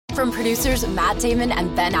From producers Matt Damon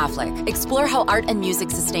and Ben Affleck, explore how art and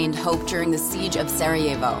music sustained hope during the siege of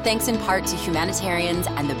Sarajevo, thanks in part to humanitarians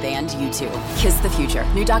and the band U2. Kiss the Future.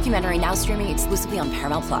 New documentary now streaming exclusively on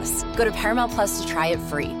Paramount+. Go to Paramount+ to try it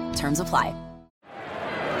free. Terms apply.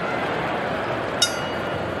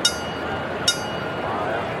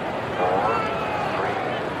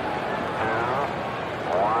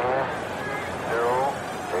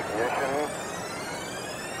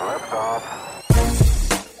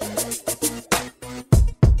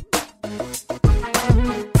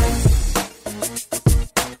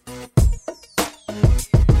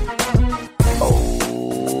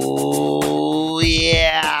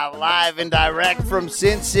 And direct from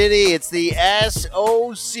Sin City, it's the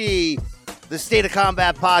SOC, the State of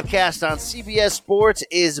Combat podcast on CBS Sports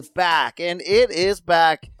is back, and it is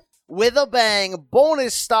back with a bang,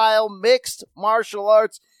 bonus style mixed martial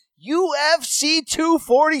arts, UFC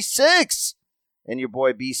 246, and your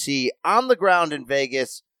boy BC on the ground in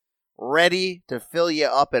Vegas, ready to fill you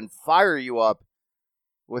up and fire you up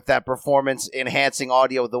with that performance-enhancing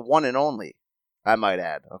audio, the one and only, I might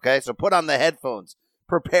add, okay? So put on the headphones.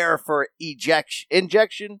 Prepare for injection, a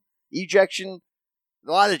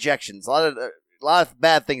lot of ejections, a lot of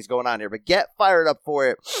bad things going on here, but get fired up for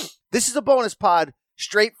it. This is a bonus pod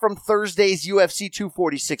straight from Thursday's UFC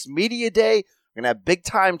 246 Media Day. We're going to have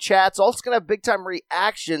big-time chats, also going to have big-time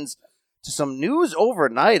reactions to some news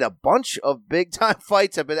overnight. A bunch of big-time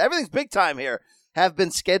fights everything's big-time here, have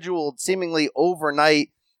been scheduled seemingly overnight.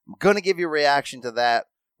 I'm going to give you a reaction to that.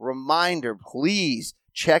 Reminder, please,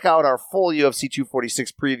 check out our full UFC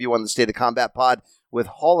 246 preview on the State of Combat pod with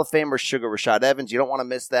Hall of Famer Sugar Rashad Evans. You don't want to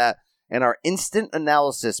miss that. And our instant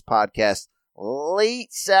analysis podcast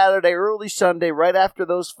late Saturday, early Sunday, right after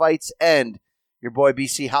those fights end. Your boy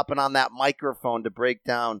BC hopping on that microphone to break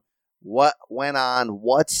down what went on,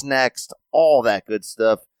 what's next, all that good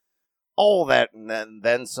stuff. All that and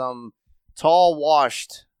then some. Tall,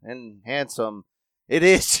 washed, and handsome. It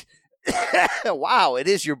is... Wow, it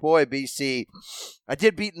is your boy BC. I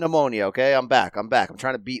did beat pneumonia, okay? I'm back. I'm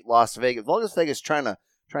trying to beat Las Vegas. Las Vegas trying to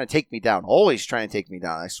take me down. Always trying to take me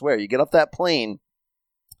down. I swear. You get off that plane,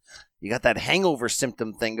 you got that hangover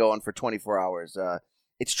symptom thing going for 24 hours.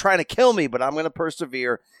 It's trying to kill me, but I'm going to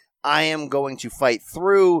persevere. I am going to fight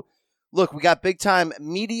through. Look, we got big-time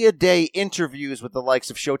Media Day interviews with the likes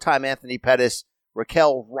of Showtime Anthony Pettis,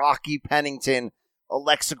 Raquel Rocky Pennington,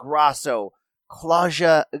 Alexa Grasso,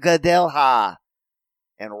 Claudia Gadelha,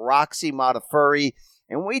 and Roxy Modafferi.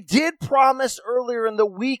 And we did promise earlier in the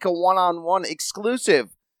week a one-on-one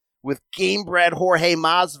exclusive with game-bred Jorge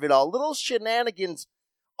Masvidal. Little shenanigans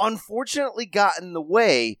unfortunately got in the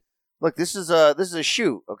way. Look, this is a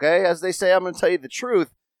shoot, okay? As they say, I'm going to tell you the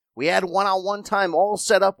truth. We had one-on-one time all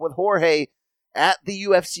set up with Jorge at the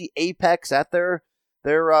UFC Apex, at their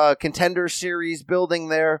Contender Series building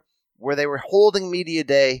there, where they were holding Media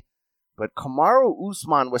Day. But Kamaru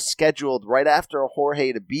Usman was scheduled right after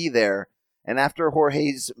Jorge to be there. And after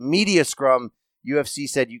Jorge's media scrum, UFC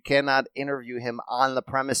said you cannot interview him on the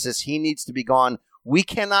premises. He needs to be gone. We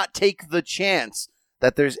cannot take the chance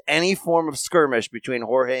that there's any form of skirmish between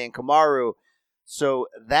Jorge and Kamaru. So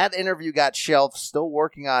that interview got shelved. Still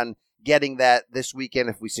working on getting that this weekend.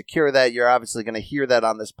 If we secure that, you're obviously going to hear that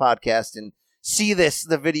on this podcast and see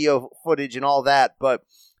the video footage and all that. But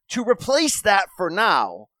to replace that for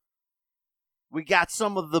now, we got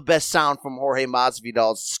some of the best sound from Jorge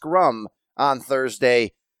Masvidal's scrum on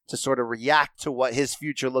Thursday to sort of react to what his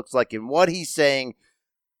future looks like and what he's saying.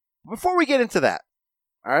 Before we get into that,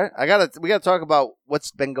 all right, we gotta talk about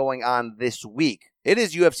what's been going on this week. It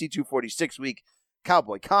is UFC 246 week.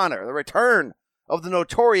 Cowboy Conor, the return of the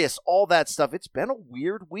Notorious, all that stuff. It's been a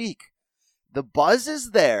weird week. The buzz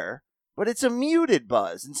is there, but it's a muted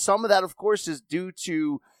buzz, and some of that, of course, is due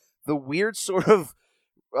to the weird sort of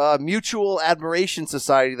mutual admiration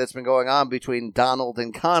society that's been going on between Donald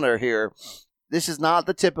and Conor here. This is not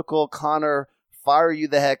the typical Conor fire you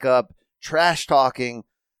the heck up, trash talking,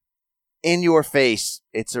 in your face.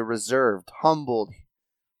 It's a reserved, humbled,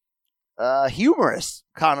 humorous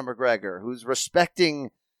Conor McGregor who's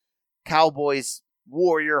respecting Cowboy's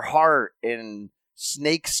warrior heart and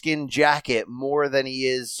snakeskin jacket more than he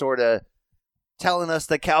is sort of telling us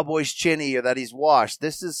that Cowboy's chinny or that he's washed.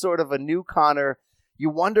 This is sort of a new Conor. You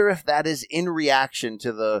wonder if that is in reaction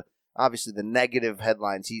to obviously the negative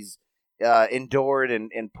headlines he's endured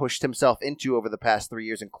and pushed himself into over the past 3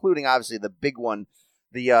 years, including obviously the big one,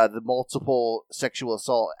 the multiple sexual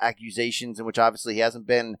assault accusations, in which obviously he hasn't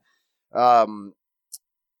been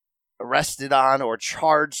arrested on or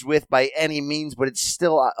charged with by any means, but it's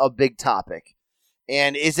still a big topic.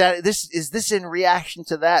 And is this in reaction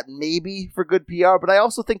to that? Maybe for good PR, but I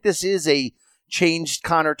also think this is a changed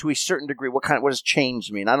Conor to a certain degree. What does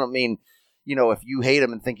changed mean? I don't mean, if you hate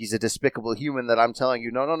him and think he's a despicable human, that I'm telling you,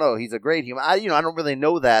 no, he's a great human. I don't really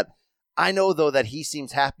know that. I know, though, that he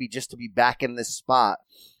seems happy just to be back in this spot,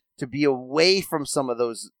 to be away from some of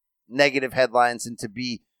those negative headlines and to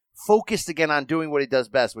be focused again on doing what he does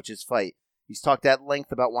best, which is fight. He's talked at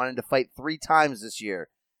length about wanting to fight 3 times this year.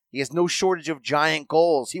 He has no shortage of giant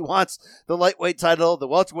goals. He wants the lightweight title, the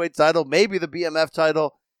welterweight title, maybe the BMF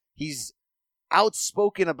title. He's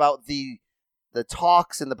outspoken about the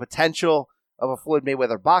talks and the potential of a Floyd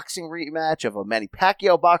Mayweather boxing rematch, of a Manny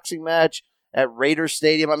Pacquiao boxing match at Raiders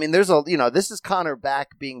Stadium. I mean, this is Conor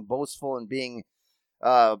back being boastful and being,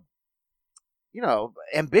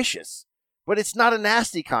 ambitious. But it's not a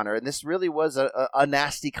nasty Conor, and this really was a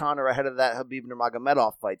nasty Conor ahead of that Khabib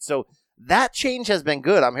Nurmagomedov fight. So that change has been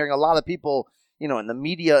good. I'm hearing a lot of people, in the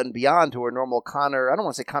media and beyond who are normal Conor, I don't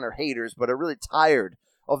want to say Conor haters, but are really tired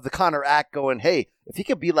of the Conor act going, hey, if he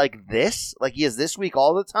could be like this, like he is this week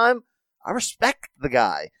all the time, I respect the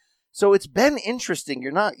guy. So it's been interesting.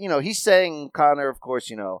 You're not, he's saying, Conor, of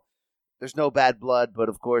course, there's no bad blood, but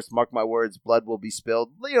of course, mark my words, blood will be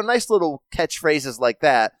spilled. Nice little catchphrases like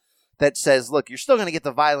that says, look, you're still going to get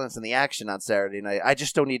the violence and the action on Saturday night. I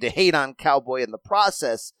just don't need to hate on Cowboy in the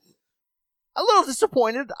process. A little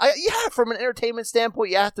disappointed. From an entertainment standpoint,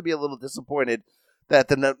 you have to be a little disappointed that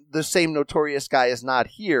the same notorious guy is not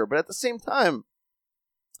here. But at the same time,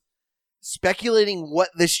 speculating what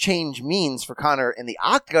this change means for Conor in the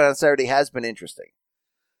octagon on Saturday has been interesting.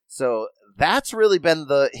 So that's really been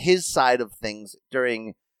his side of things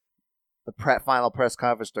during the final press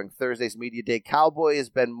conference during Thursday's media day. Cowboy has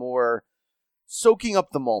been more soaking up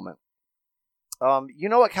the moment. You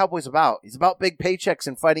know what Cowboy's about. He's about big paychecks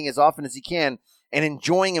and fighting as often as he can and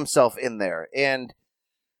enjoying himself in there. And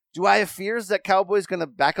do I have fears that Cowboy's going to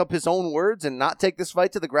back up his own words and not take this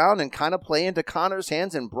fight to the ground and kind of play into Conor's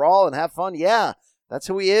hands and brawl and have fun? Yeah, that's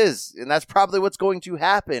who he is. And that's probably what's going to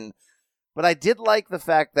happen. But I did like the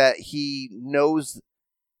fact that he knows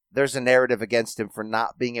there's a narrative against him for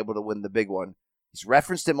not being able to win the big one. He's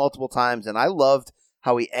referenced it multiple times, and I loved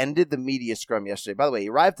how he ended the media scrum yesterday. By the way, he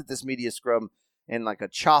arrived at this media scrum in like a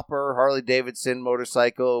chopper, Harley-Davidson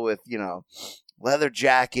motorcycle with, leather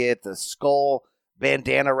jacket, the skull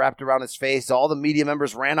bandana wrapped around his face. All the media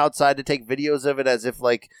members ran outside to take videos of it as if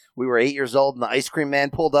like we were 8 years old and the ice cream man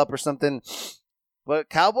pulled up or something. But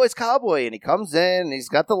Cowboy's Cowboy, and he comes in, and he's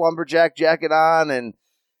got the lumberjack jacket on, and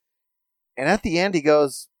at the end he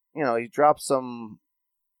goes, he drops some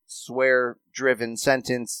swear-driven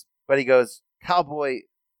sentence, but he goes, Cowboy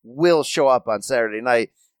will show up on Saturday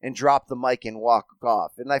night and drop the mic and walk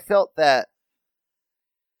off. And I felt that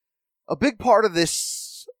a big part of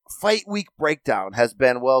this fight week breakdown has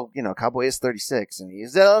been, Cowboy is 36, and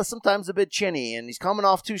he's sometimes a bit chinny, and he's coming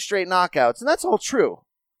off 2 straight knockouts, and that's all true.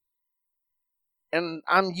 And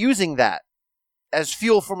I'm using that as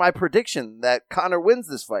fuel for my prediction that Conor wins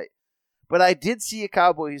this fight. But I did see a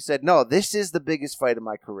Cowboy who said, no, this is the biggest fight of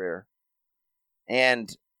my career.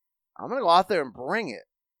 And I'm going to go out there and bring it.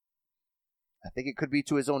 I think it could be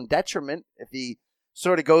to his own detriment if he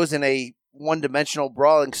sort of goes in a one-dimensional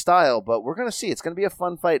brawling style. But we're going to see. It's going to be a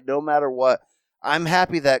fun fight no matter what. I'm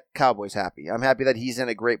happy that Cowboy's happy. I'm happy that he's in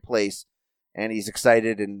a great place and he's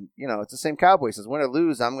excited. And, it's the same Cowboy. He says, win or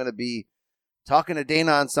lose, I'm going to be talking to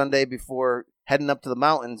Dana on Sunday before heading up to the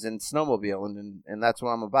mountains and snowmobiling, and that's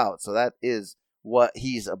what I'm about. So that is what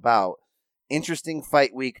he's about. Interesting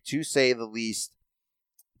fight week, to say the least.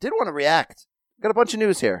 Did want to react. Got a bunch of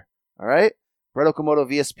news here, all right? Brett Okamoto of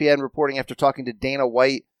ESPN reporting after talking to Dana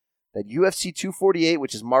White that UFC 248,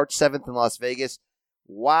 which is March 7th in Las Vegas,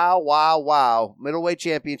 wow. Middleweight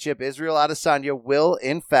championship, Israel Adesanya will,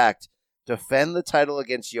 in fact, defend the title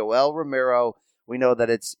against Yoel Romero. We know that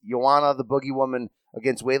it's Joanna, the Boogie Woman,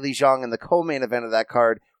 against Weili Zhang in the co-main event of that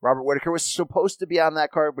card. Robert Whittaker was supposed to be on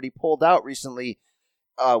that card, but he pulled out recently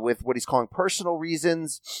with what he's calling personal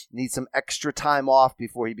reasons. Needs some extra time off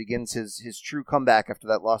before he begins his true comeback after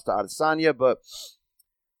that loss to Adesanya. But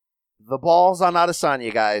the ball's on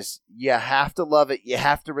Adesanya, guys. You have to love it. You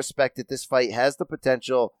have to respect it. This fight has the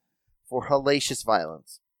potential for hellacious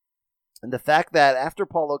violence. And the fact that after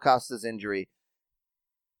Paulo Costa's injury,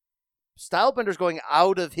 Stylebender's going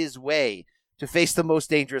out of his way to face the most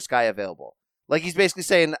dangerous guy available. Like he's basically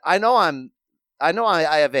saying, I know I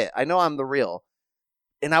have it. I know I'm the real.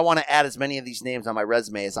 And I want to add as many of these names on my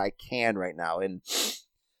resume as I can right now. And,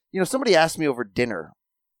 somebody asked me over dinner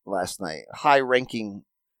last night, a high-ranking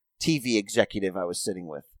TV executive I was sitting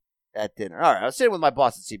with at dinner. All right, I was sitting with my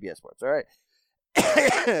boss at CBS Sports, all right?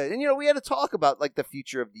 And, we had to talk about, like, the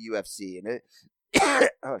future of the UFC. And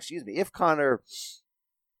if Conor,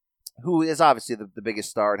 who is obviously the biggest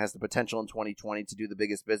star and has the potential in 2020 to do the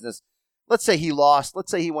biggest business, let's say he lost,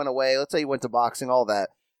 let's say he went away, let's say he went to boxing, all that.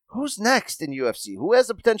 Who's next in UFC? Who has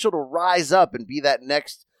the potential to rise up and be that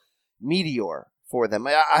next meteor for them?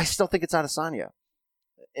 I still think it's Adesanya.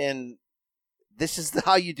 And this is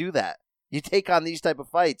how you do that. You take on these type of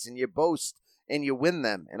fights and you boast and you win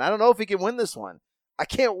them. And I don't know if he can win this one. I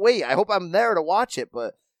can't wait. I hope I'm there to watch it,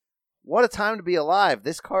 but what a time to be alive.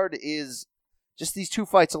 This card is just these two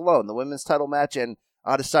fights alone, the women's title match and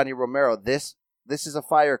Adesanya Romero. This is a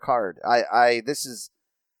fire card. I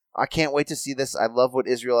can't wait to see this. I love what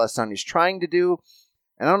Israel Adesanya is trying to do.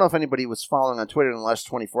 And I don't know if anybody was following on Twitter in the last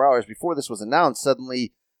 24 hours before this was announced.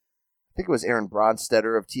 Suddenly, I think it was Aaron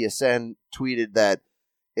Bronstetter of TSN tweeted that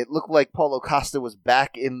it looked like Paulo Costa was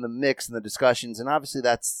back in the mix in the discussions. And obviously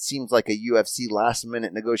that seems like a UFC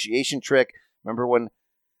last-minute negotiation trick. Remember when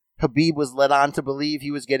Khabib was led on to believe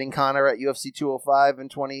he was getting Conor at UFC 205 in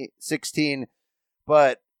 2016?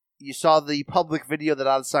 But you saw the public video that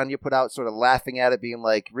Adesanya put out sort of laughing at it, being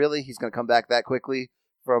like, really? He's going to come back that quickly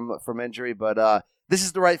from injury? But this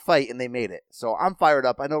is the right fight, and they made it. So I'm fired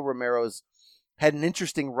up. I know Romero's had an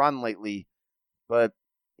interesting run lately, but,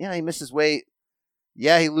 he misses weight.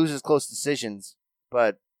 Yeah, he loses close decisions,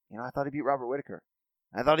 but, I thought he beat Robert Whittaker.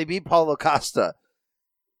 I thought he beat Paulo Costa.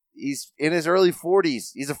 He's in his early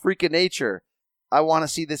 40s. He's a freak of nature. I want to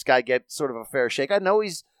see this guy get sort of a fair shake. I know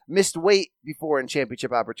he's missed weight before in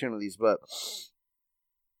championship opportunities, but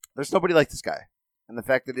there's nobody like this guy. And the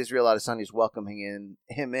fact that Israel Adesanya is welcoming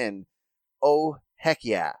him in, oh, heck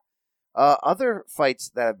yeah. Other fights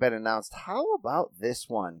that have been announced, how about this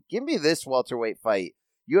one? Give me this welterweight fight.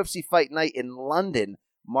 UFC Fight Night in London,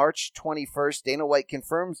 March 21st. Dana White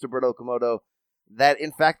confirms to Brett Okamoto that,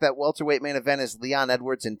 in fact, that welterweight main event is Leon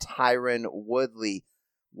Edwards and Tyron Woodley.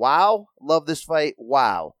 Wow. Love this fight.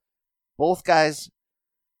 Wow. Both guys,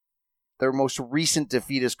 their most recent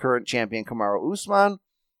defeat is current champion Kamaru Usman.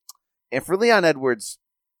 And for Leon Edwards,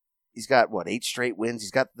 he's got, 8 straight wins.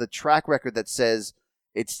 He's got the track record that says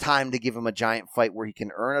it's time to give him a giant fight where he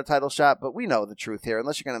can earn a title shot, but we know the truth here.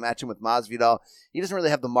 Unless you're going to match him with Masvidal, he doesn't really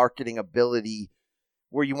have the marketing ability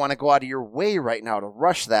where you want to go out of your way right now to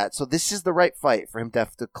rush that. So this is the right fight for him to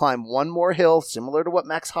have to climb one more hill, similar to what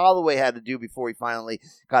Max Holloway had to do before he finally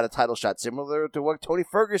got a title shot, similar to what Tony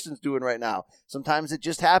Ferguson's doing right now. Sometimes it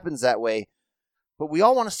just happens that way, but we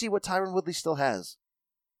all want to see what Tyron Woodley still has.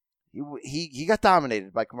 He got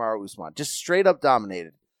dominated by Kamaru Usman, just straight up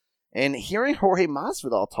dominated. And hearing Jorge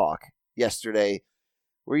Masvidal talk yesterday,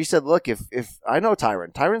 where he said, look, if I know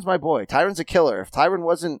Tyron's my boy. Tyron's a killer. If Tyron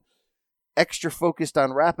wasn't extra focused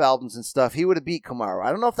on rap albums and stuff, he would have beat Kamaru. I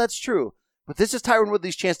don't know if that's true, but this is Tyron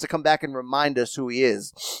Woodley's chance to come back and remind us who he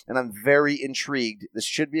is. And I'm very intrigued. This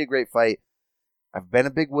should be a great fight. I've been a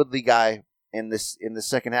big Woodley guy in the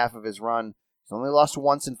second half of his run. He's only lost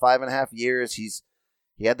once in 5.5 years.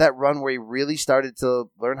 He had that run where he really started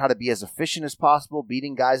to learn how to be as efficient as possible,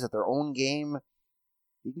 beating guys at their own game.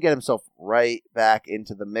 He can get himself right back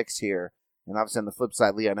into the mix here. And obviously on the flip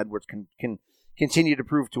side, Leon Edwards can continue to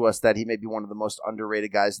prove to us that he may be one of the most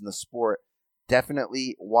underrated guys in the sport.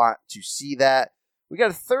 Definitely want to see that. We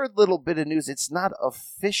got a third little bit of news. It's not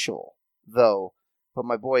official, though, but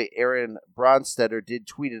my boy Aaron Bronstetter did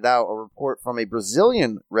tweet it out, a report from a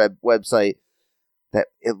Brazilian website, that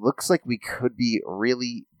it looks like we could be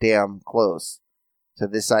really damn close to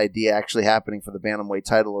this idea actually happening for the bantamweight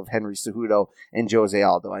title of Henry Cejudo and Jose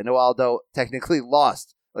Aldo. I know Aldo technically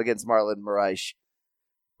lost against Marlon Moraes,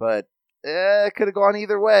 but it could have gone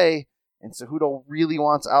either way, and Cejudo really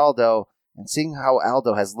wants Aldo, and seeing how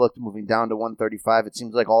Aldo has looked moving down to 135, it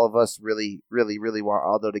seems like all of us really, really, really want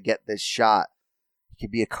Aldo to get this shot. He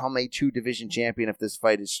could become a 2 division champion if this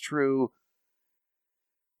fight is true.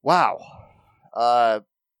 Wow.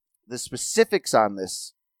 The specifics on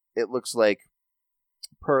this, it looks like,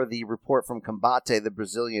 per the report from Combate, the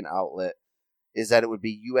Brazilian outlet, is that it would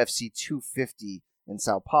be UFC 250 in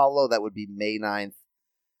Sao Paulo. That would be May 9th.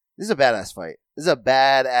 This is a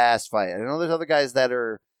badass fight. I know there's other guys that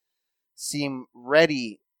seem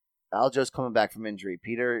ready. Aljo's coming back from injury.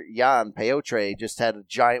 Peter Yan Peotre just had a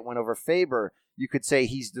giant win over Faber. You could say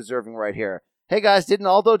he's deserving right here. Hey guys, didn't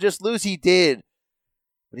Aldo just lose? He did.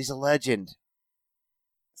 But he's a legend.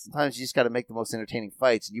 Sometimes you just got to make the most entertaining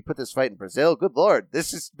fights. And you put this fight in Brazil, good Lord,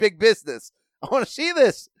 this is big business. I want to see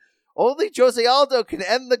this. Only Jose Aldo can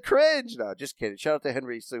end the cringe. No, just kidding. Shout out to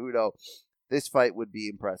Henry Cejudo. This fight would be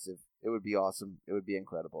impressive. It would be awesome. It would be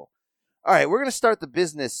incredible. All right, we're going to start the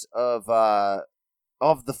business of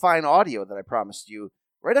the fine audio that I promised you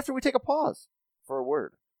right after we take a pause. for a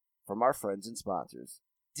word from our friends and sponsors.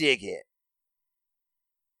 Dig it.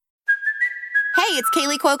 Hey, it's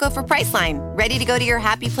Kaylee Cuoco for Priceline. Ready to go to your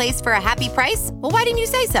happy place for a happy price? Well, why didn't you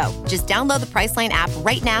say so? Just download the Priceline app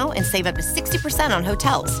right now and save up to 60% on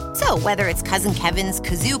hotels. So whether it's Cousin Kevin's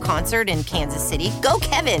Kazoo Concert in Kansas City, go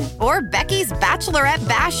Kevin, or Becky's Bachelorette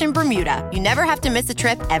Bash in Bermuda, you never have to miss a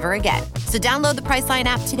trip ever again. So download the Priceline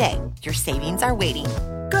app today. Your savings are waiting.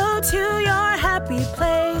 Go to your happy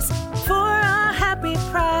place for a happy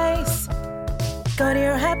price. Go to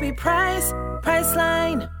your happy price,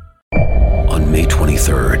 Priceline. On May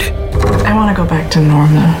 23rd. I want to go back to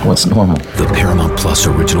normal. What's normal? The Paramount Plus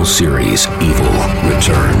original series, Evil,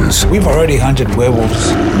 returns. We've already hunted werewolves,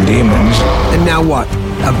 demons. And now what?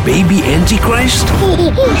 A baby Antichrist?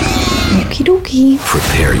 Okie dokie.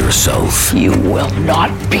 Prepare yourself. You will not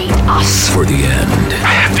beat us. For the end.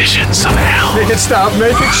 I have visions of hell. Make it stop,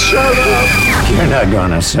 make it shut up. You're not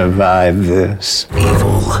gonna survive this.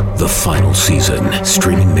 Evil, the final season.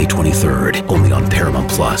 Streaming May 23rd. Only on Paramount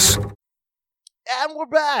Plus. And we're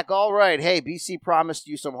back. All right. Hey, BC promised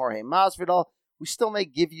you some Jorge Masvidal. We still may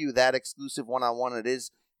give you that exclusive one-on-one. It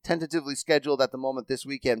is tentatively scheduled at the moment this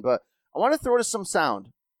weekend, but I want to throw to some sound.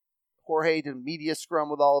 Jorge did a media scrum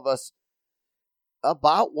with all of us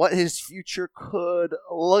about what his future could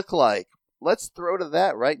look like. Let's throw to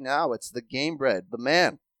that right now. It's the game bred, the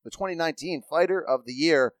man, the 2019 Fighter of the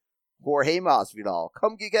Year, Jorge Masvidal.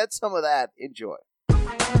 Come get some of that. Enjoy.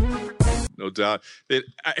 No doubt.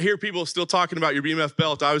 I hear people still talking about your BMF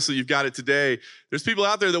belt. Obviously, you've got it today. There's people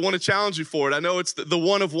out there that want to challenge you for it. I know it's the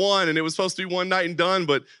one of one, and it was supposed to be one night and done,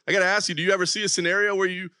 but I got to ask you, do you ever see a scenario where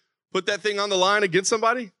you put that thing on the line against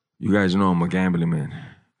somebody? You guys know I'm a gambling man.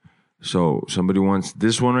 So somebody wants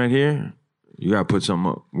this one right here, you got to put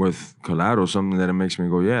something up worth collateral, something that it makes me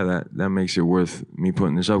go, yeah, that makes it worth me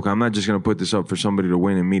putting this up. 'Cause I'm not just going to put this up for somebody to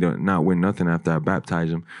win and me to not win nothing after I baptize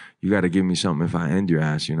them. You got to give me something if I end your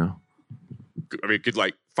ass, you know? I mean, could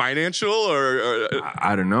like financial or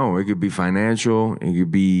I don't know. It could be financial. It could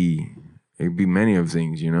be many of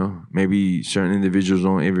things, you know. Maybe certain individuals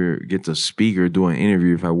don't ever get to speak or do an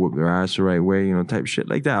interview if I whoop their ass the right way, you know, type shit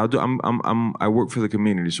like that. I work for the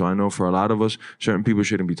community, so I know for a lot of us, certain people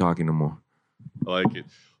shouldn't be talking no more. I like it.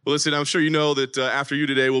 Well, listen, I'm sure you know that after you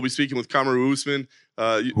today, we'll be speaking with Kamaru Usman.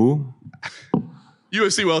 Who?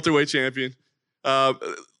 UFC welterweight champion.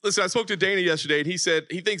 Listen, I spoke to Dana yesterday, and he said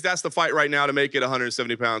he thinks that's the fight right now to make it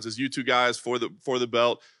 170 pounds. Is you two guys for the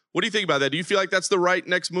belt? What do you think about that? Do you feel like that's the right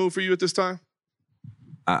next move for you at this time?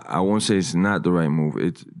 I won't say it's not the right move.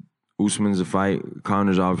 It's Usman's a fight.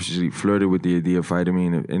 Conor's obviously flirted with the idea of fighting me,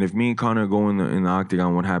 and if me and Conor go in the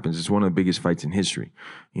octagon, what happens? It's one of the biggest fights in history.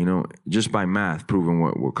 You know, just by math, proving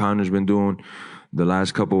what Conor's been doing. The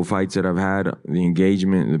last couple of fights that I've had, the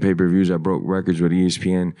engagement, the pay-per-views, I broke records with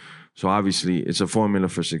ESPN. So obviously, it's a formula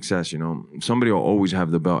for success, you know. Somebody will always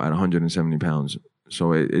have the belt at 170 pounds.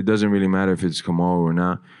 So it doesn't really matter if it's Kamaru or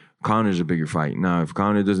not. Conor's a bigger fight. Now, if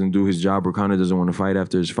Conor doesn't do his job or Conor doesn't want to fight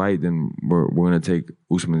after his fight, then we're going to take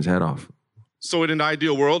Usman's head off. So in an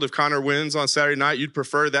ideal world, if Conor wins on Saturday night, you'd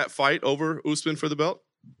prefer that fight over Usman for the belt?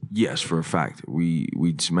 Yes, for a fact.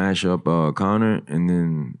 We'd smash up Conor and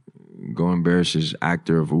then go embarrass his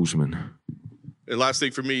actor of Usman. And last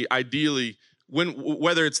thing for me, ideally,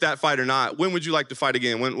 whether it's that fight or not, when would you like to fight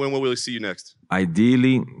again? When will we see you next?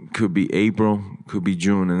 Ideally, could be April, could be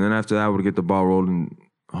June. And then after that, we'll get the ball rolling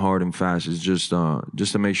hard and fast. It's just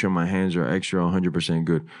to make sure my hands are extra 100%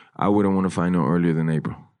 good. I wouldn't want to fight no earlier than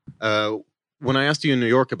April. When I asked you in New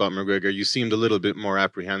York about McGregor, you seemed a little bit more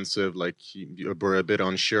apprehensive, like you were a bit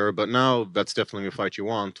unsure. But now that's definitely a fight you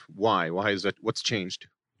want. Why? Why is that? What's changed?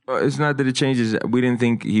 It's not that it changes. We didn't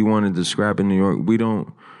think he wanted to scrap in New York.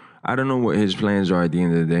 I don't know what his plans are at the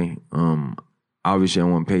end of the day. Obviously, I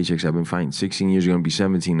want paychecks. I've been fighting 16 years. Going to be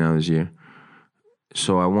 17 now this year.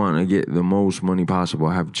 So I want to get the most money possible.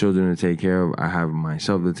 I have children to take care of. I have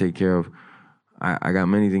myself to take care of. I got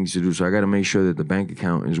many things to do. So I got to make sure that the bank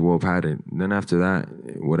account is well padded. Then after that,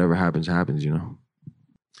 whatever happens, happens, you know.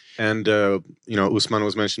 And, Usman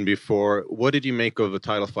was mentioned before. What did you make of the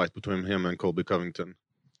title fight between him and Colby Covington?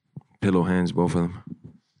 Pillow hands, both of them.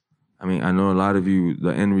 I mean, I know a lot of you, the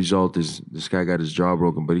end result is this guy got his jaw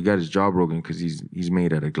broken, but he got his jaw broken because he's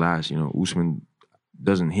made out of glass. You know, Usman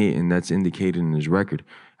doesn't hit, and that's indicated in his record.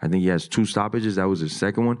 I think he has 2 stoppages. That was his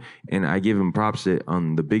second one. And I give him props that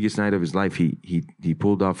on the biggest night of his life, he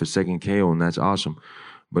pulled off his second KO, and that's awesome.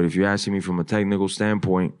 But if you're asking me from a technical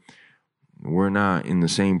standpoint, we're not in the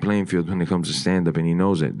same playing field when it comes to stand-up, and he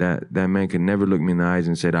knows it. That man could never look me in the eyes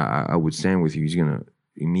and said, I would stand with you. He's going to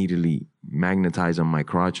immediately magnetize on my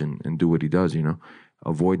crotch and do what he does, you know.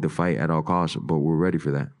 Avoid the fight at all costs, but we're ready for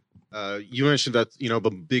that. You mentioned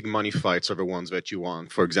that, big money fights are the ones that you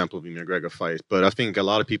want. For example, the McGregor fight. But I think a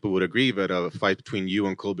lot of people would agree that a fight between you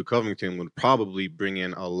and Colby Covington would probably bring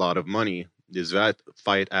in a lot of money. Is that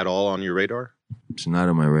fight at all on your radar? It's not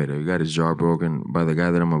on my radar. He got his jaw broken by the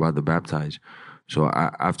guy that I'm about to baptize. So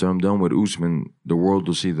after I'm done with Usman, the world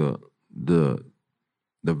will see the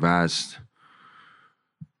vast.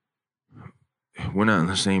 We're not on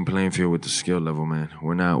the same playing field with the skill level, man.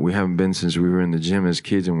 We're not. We haven't been since we were in the gym as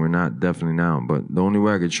kids, and we're not definitely now. But the only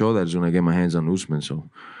way I could show that is when I get my hands on Usman. So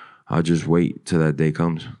I'll just wait till that day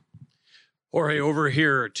comes. Jorge, over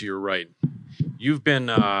here to your right, you've been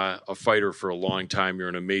a fighter for a long time. You're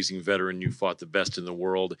an amazing veteran. You fought the best in the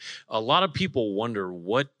world. A lot of people wonder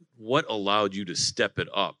what allowed you to step it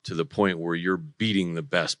up to the point where you're beating the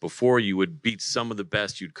best. Before, you would beat some of the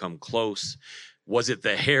best. You'd come close. Was it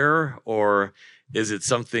the hair, or is it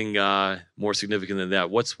something more significant than that?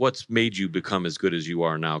 What's made you become as good as you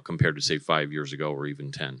are now compared to, say, 5 years ago or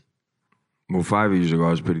even 10? Well, 5 years ago, I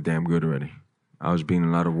was pretty damn good already. I was beating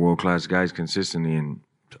a lot of world-class guys consistently, and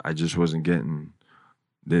I just wasn't getting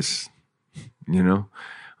this,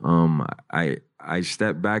 I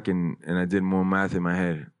stepped back and I did more math in my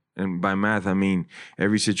head. And by math, I mean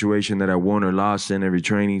every situation that I won or lost in, every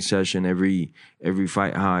training session, every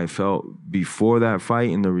fight, how I felt before that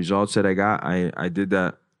fight and the results that I got, I did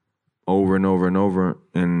that over and over and over.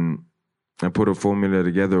 And I put a formula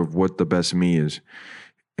together of what the best me is.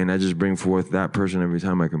 And I just bring forth that person every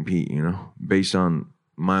time I compete, based on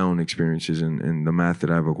my own experiences and the math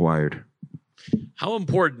that I've acquired. How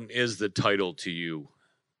important is the title to you,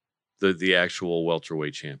 the actual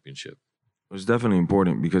welterweight championship? It's definitely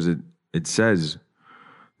important because it says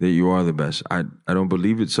that you are the best. I don't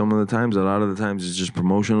believe it some of the times. A lot of the times it's just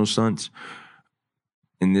promotional stunts.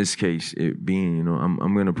 In this case, it being,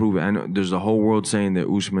 I'm going to prove it. I know there's the whole world saying that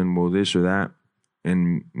Usman will this or that.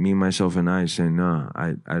 And me, myself, and I saying, nah,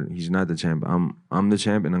 he's not the champ. I'm the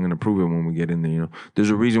champ, and I'm going to prove it when we get in there, There's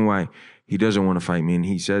a reason why he doesn't want to fight me. And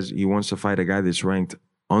he says he wants to fight a guy that's ranked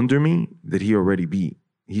under me that he already beat.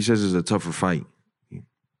 He says it's a tougher fight.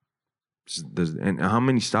 And how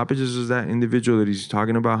many stoppages does that individual that he's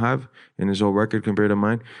talking about have in his whole record compared to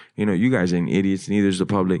mine? You guys ain't idiots, neither is the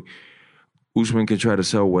public. Usman can try to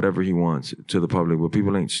sell whatever he wants to the public, but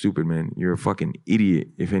people ain't stupid, man. You're a fucking idiot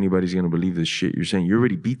if anybody's going to believe this shit you're saying. You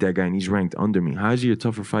already beat that guy and he's ranked under me. How is he a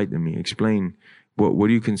tougher fight than me? Explain. What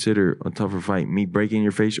do you consider a tougher fight? Me breaking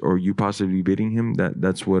your face or you possibly beating him?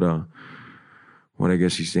 That's what I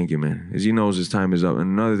guess he's thinking, man. As he knows his time is up.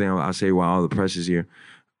 And another thing I'll say while all the press is here,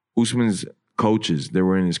 Usman's coaches that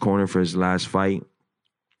were in his corner for his last fight,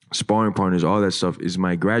 sparring partners, all that stuff, is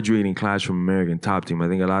my graduating class from American Top Team. I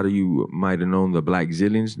think a lot of you might have known the Black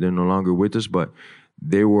Zillions. They're no longer with us, but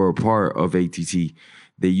they were a part of ATT.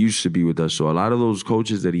 They used to be with us. So a lot of those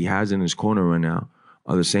coaches that he has in his corner right now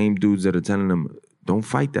are the same dudes that are telling him, don't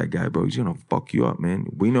fight that guy, bro. He's going to fuck you up, man.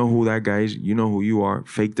 We know who that guy is. You know who you are.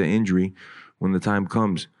 Fake the injury when the time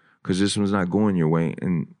comes because this one's not going your way.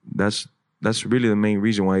 And that's really the main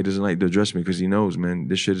reason why he doesn't like to address me, because he knows, man,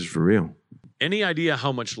 this shit is for real. Any idea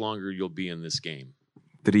how much longer you'll be in this game?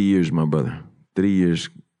 3 years, my brother. 3 years,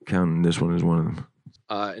 counting this one as one of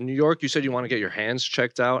them. In New York, you said you want to get your hands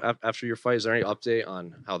checked out after your fight. Is there any update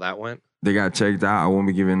on how that went? They got checked out. I won't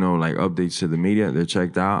be giving no updates to the media. They're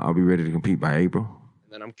checked out. I'll be ready to compete by April.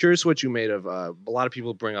 And then I'm curious what you made of a lot of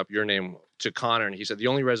people bring up your name to Conor, and he said the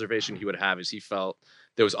only reservation he would have is he felt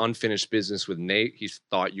there was unfinished business with Nate. He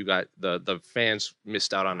thought you got the fans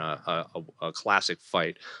missed out on a classic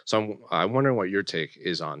fight. So I'm wondering what your take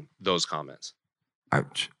is on those comments.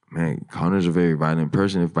 Man, Conor's a very violent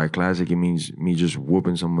person. If by classic it means me just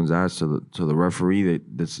whooping someone's ass to the referee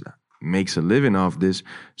that makes a living off this,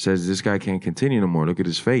 says this guy can't continue no more. Look at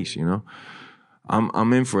his face,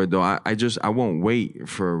 I'm in for it though. I won't wait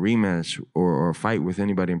for a rematch or a fight with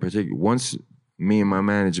anybody in particular. Once me and my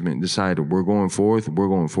management decide we're going forth, we're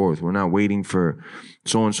going forth. We're not waiting for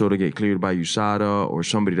so-and-so to get cleared by USADA or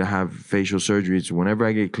somebody to have facial surgery. It's whenever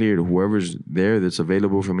I get cleared, whoever's there that's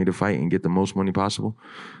available for me to fight and get the most money possible,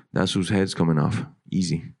 that's whose head's coming off.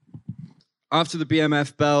 Easy. After the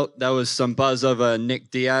BMF belt, there was some buzz over Nick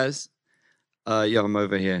Diaz. Yeah, I'm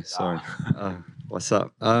over here. Sorry. What's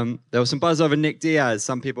up? There was some buzz over Nick Diaz.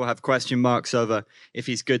 Some people have question marks over if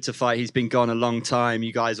he's good to fight. He's been gone a long time.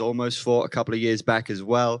 You guys almost fought a couple of years back as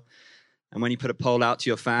well. And when you put a poll out to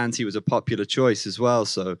your fans, he was a popular choice as well.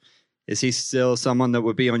 So Is he still someone that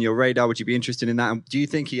would be on your radar? Would you be interested in that? And do you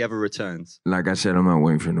think he ever returns? Like I said, I'm not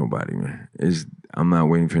waiting for nobody, man. I'm not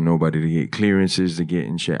waiting for nobody to get clearances, to get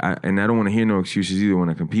in shape. And I don't want to hear no excuses either when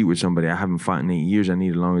I compete with somebody. I haven't fought in 8 years. I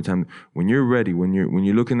need a longer time. When you're ready, when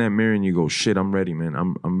you look in that mirror and you go, shit, I'm ready, man.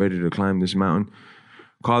 I'm ready to climb this mountain.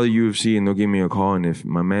 Call the UFC and they'll give me a call. And if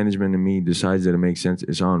my management and me decides that it makes sense,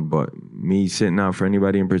 it's on. But me sitting out for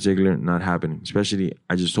anybody in particular, not happening. Especially,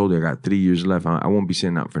 I just told you I got 3 years left. I won't be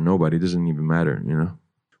sitting out for nobody. It doesn't even matter, you know?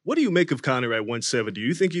 What do you make of Conor at 170? Do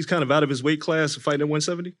you think he's kind of out of his weight class fighting at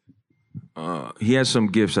 170? He has some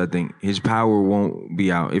gifts, I think. His power won't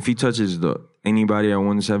be out. If he touches anybody at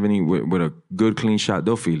 170 with a good, clean shot,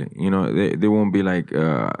 they'll feel it. You know, they won't be like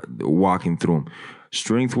walking through him.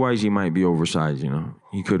 Strength-wise, he might be oversized, you know.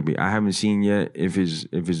 He could be. I haven't seen yet if it's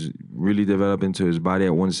really developed into his body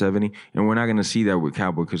at 170. And we're not going to see that with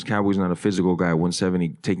Cowboy because Cowboy's not a physical guy at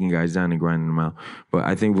 170 taking guys down and grinding them out. But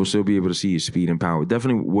I think we'll still be able to see his speed and power.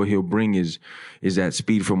 Definitely what he'll bring is that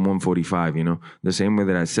speed from 145, you know. The same way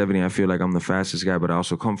that at 70, I feel like I'm the fastest guy, but I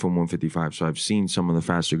also come from 155. So I've seen some of the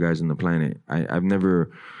faster guys on the planet. I've never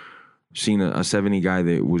seen a 70 guy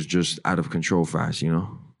that was just out of control fast, you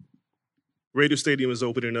know. Raider Stadium is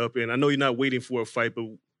opening up, and I know you're not waiting for a fight, but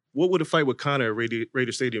what would a fight with Conor at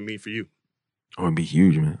Raider Stadium mean for you? Oh, it'd be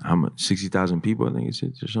huge, man. How much? 60,000 people, I think it's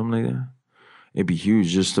or something like that. It'd be huge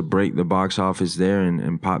just to break the box office there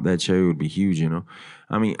and pop that cherry would be huge, you know.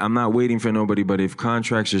 I mean, I'm not waiting for nobody, but if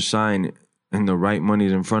contracts are signed and the right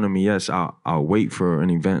money's in front of me, yes, I'll wait for an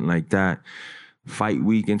event like that. Fight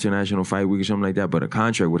week, international fight week or something like that, but a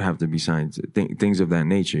contract would have to be signed. Things of that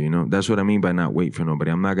nature, you know. That's what I mean by not wait for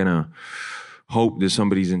nobody. I'm not going to hope that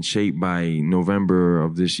somebody's in shape by November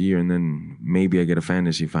of this year and then maybe I get a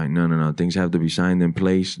fantasy fight. No. Things have to be signed in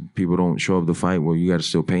place. People don't show up to fight. Well, you got to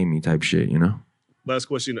still pay me type shit, you know? Last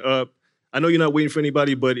question. I know you're not waiting for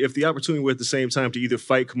anybody, but if the opportunity were at the same time to either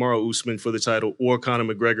fight Kamaru Usman for the title or Conor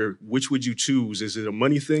McGregor, which would you choose? Is it a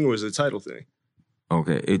money thing or is it a title thing?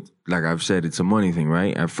 Okay. Like I've said, it's a money thing,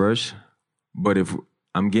 right? At first. But if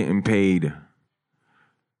I'm getting paid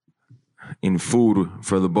in food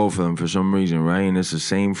for the both of them for some reason, right? And it's the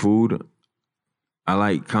same food. I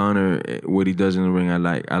like Conor, what he does in the ring. I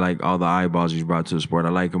like all the eyeballs he's brought to the sport. I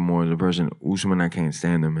like him more as a person. Usman, I can't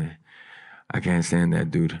stand him, man. I can't stand that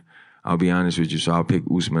dude. I'll be honest with you, so I'll pick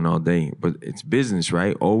Usman all day. But it's business,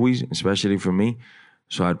 right? Always, especially for me.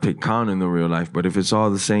 So I'd pick Conor in the real life. But if it's all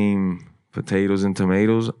the same potatoes and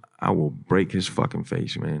tomatoes, I will break his fucking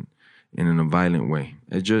face, man. In a violent way.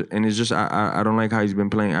 I don't like how he's been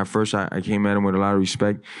playing. At first, I came at him with a lot of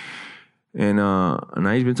respect. And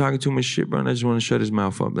now he's been talking too much shit, bro. And I just want to shut his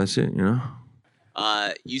mouth up. That's it, you know?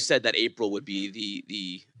 You said that April would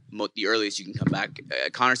be the earliest you can come back.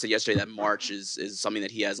 Conor said yesterday that March is something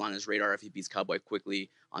that he has on his radar if he beats Cowboy quickly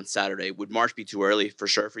on Saturday. Would March be too early for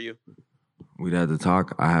sure for you? We'd have to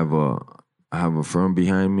talk. I have a firm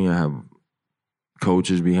behind me. I have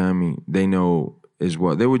coaches behind me. They know is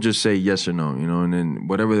what they would just say yes or no, you know, and then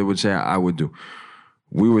whatever they would say, I would do.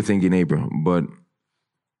 We were thinking April, but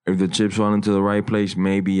if the chips fall into the right place,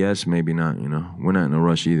 maybe yes, maybe not, you know. We're not in a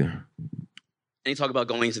rush either. Any talk about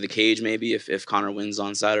going to the cage maybe if Conor wins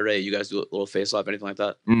on Saturday? You guys do a little face-off, anything like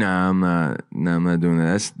that? Nah, I'm not doing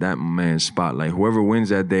that. That's that man's spotlight. Whoever wins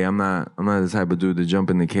that day, I'm not the type of dude to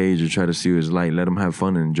jump in the cage or try to steal his light. Let him have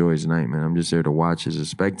fun and enjoy his night, man. I'm just there to watch as a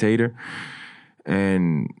spectator.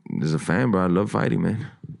 And as a fan, bro, I love fighting, man.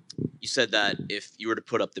 You said that if you were to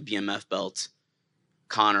put up the BMF belt,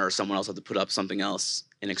 Conor or someone else had to put up something else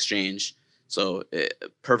in exchange. So,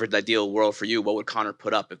 perfect ideal world for you. What would Conor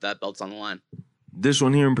put up if that belt's on the line? This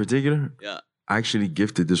one here in particular? Yeah. I actually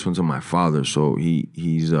gifted this one to my father, so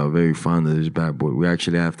he's very fond of this bad boy. We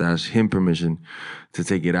actually have to ask him permission to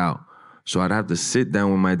take it out. So I'd have to sit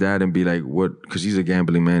down with my dad and be like, what? Because he's a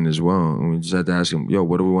gambling man as well. And we just have to ask him, yo,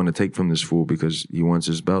 what do we want to take from this fool? Because he wants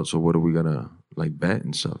his belt. So what are we going to, like, bet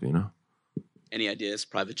and stuff, you know? Any ideas?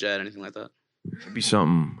 Private jet, anything like that? It'd be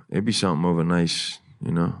something of a nice,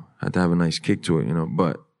 you know, have to have a nice kick to it, you know.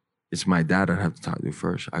 But it's my dad I'd have to talk to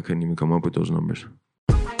first. I couldn't even come up with those numbers.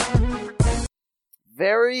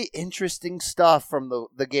 Very interesting stuff from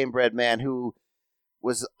the Game Bread man who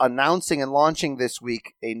was announcing and launching this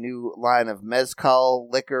week a new line of mezcal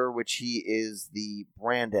liquor, which he is the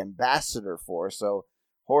brand ambassador for. So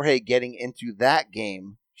Jorge getting into that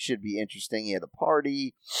game should be interesting. He had a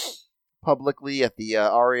party publicly at the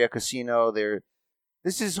Aria Casino there.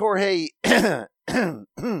 This is Jorge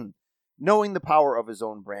knowing the power of his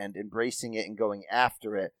own brand, embracing it and going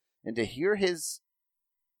after it. And to hear his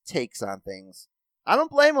takes on things, I don't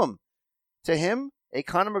blame him. To him, a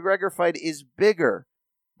Conor McGregor fight is bigger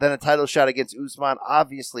than a title shot against Usman.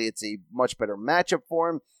 Obviously, it's a much better matchup for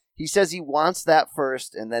him. He says he wants that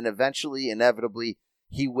first, and then eventually, inevitably,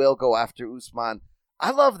 he will go after Usman.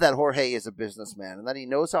 I love that Jorge is a businessman and that he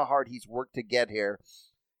knows how hard he's worked to get here,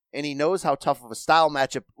 and he knows how tough of a style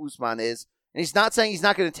matchup Usman is. And he's not saying he's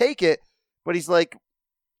not going to take it, but he's like,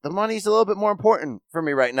 the money's a little bit more important for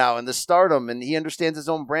me right now, and the stardom, and he understands his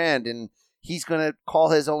own brand, and he's going to call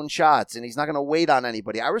his own shots, and he's not going to wait on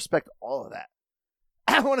anybody. I respect all of that.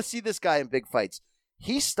 I want to see this guy in big fights.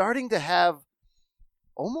 He's starting to have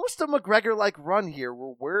almost a McGregor-like run here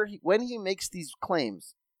when he makes these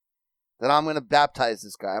claims that I'm going to baptize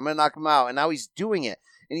this guy, I'm going to knock him out, and now he's doing it,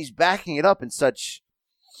 and he's backing it up in such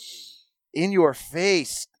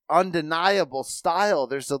in-your-face, undeniable style.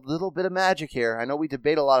 There's a little bit of magic here. I know we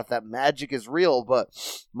debate a lot if that magic is real, but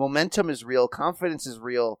momentum is real, confidence is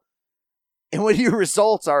real, and when your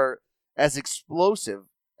results are as explosive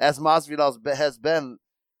as Masvidal has been,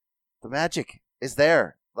 the magic is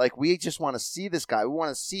there. Like, we just want to see this guy. We want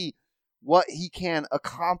to see what he can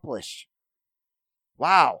accomplish.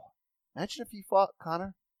 Wow. Imagine if he fought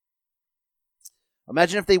Conor.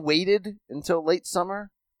 Imagine if they waited until late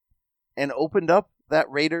summer and opened up that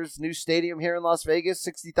Raiders' new stadium here in Las Vegas,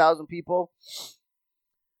 60,000 people.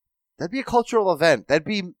 That'd be a cultural event. That'd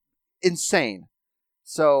be insane.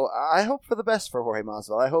 So I hope for the best for Jorge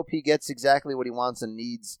Masvidal. I hope he gets exactly what he wants and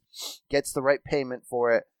needs, gets the right payment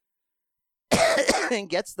for it, and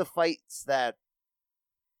gets the fights that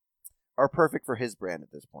are perfect for his brand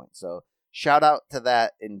at this point. So shout out to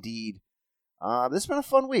that indeed. This has been a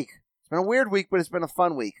fun week. It's been a weird week, but it's been a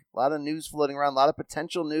fun week. A lot of news floating around, a lot of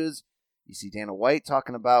potential news. You see Dana White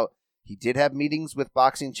talking about he did have meetings with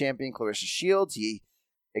boxing champion Clarissa Shields. He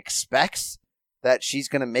expects that she's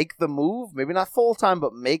going to make the move, maybe not full-time,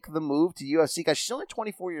 but make the move to UFC. Guys, she's only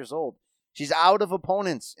 24 years old. She's out of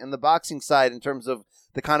opponents in the boxing side in terms of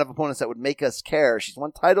the kind of opponents that would make us care. She's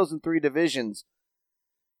won titles in 3 divisions.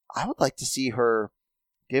 I would like to see her,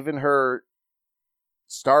 given her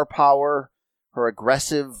star power, her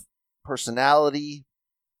aggressive personality,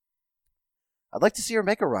 I'd like to see her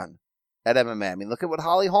make a run at MMA. I mean, look at what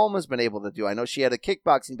Holly Holm has been able to do. I know she had a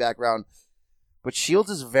kickboxing background, but Shields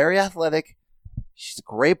is very athletic. She's a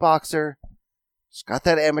great boxer. She's got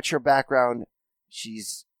that amateur background.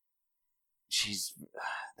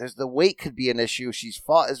 There's the weight could be an issue. She's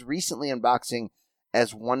fought as recently in boxing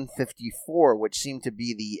as 154, which seemed to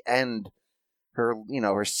be the end,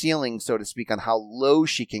 her ceiling, so to speak, on how low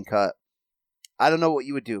she can cut. I don't know what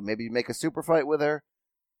you would do. Maybe make a super fight with her,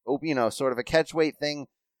 sort of a catch weight thing.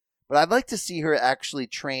 But I'd like to see her actually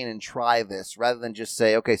train and try this rather than just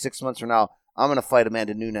say, okay, 6 months from now, I'm going to fight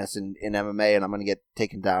Amanda Nunes in MMA and I'm going to get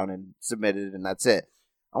taken down and submitted and that's it.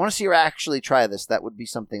 I want to see her actually try this. That would be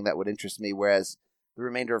something that would interest me, whereas the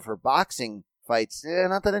remainder of her boxing fights,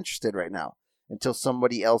 not that interested right now until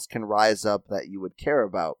somebody else can rise up that you would care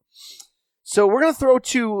about. So we're going to throw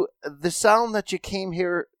to the sound that you came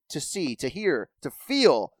here to see, to hear, to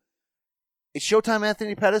feel. It's Showtime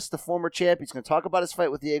Anthony Pettis, the former champ. He's going to talk about his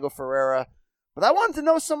fight with Diego Ferreira. But I wanted to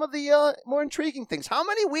know some of the more intriguing things. How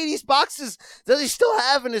many Wheaties boxes does he still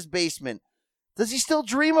have in his basement? Does he still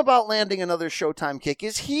dream about landing another Showtime kick?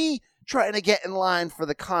 Is he trying to get in line for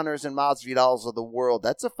the Conors and Masvidals of the world?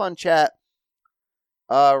 That's a fun chat.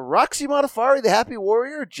 Roxy Modafferi, the Happy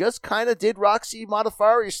Warrior, just kind of did Roxy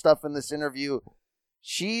Modafferi stuff in this interview.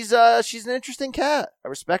 She's an interesting cat. I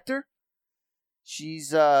respect her.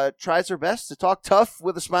 She's tries her best to talk tough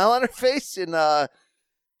with a smile on her face, and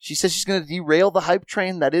she says she's going to derail the hype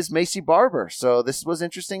train that is Macy Barber. So this was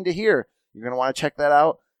interesting to hear. You're going to want to check that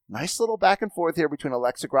out. Nice little back and forth here between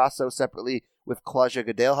Alexa Grasso separately with Claudia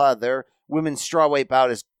Gadelha. Their women's strawweight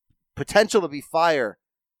bout is potential to be fire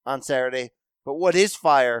on Saturday. But what is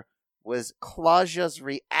fire was Claudia's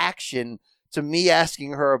reaction to me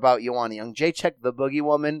asking her about Joanna Jędrzejczyk, the Boogie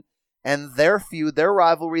Woman, and their feud, their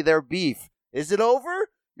rivalry, their beef. Is it over?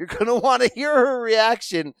 You're going to want to hear her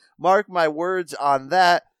reaction. Mark my words on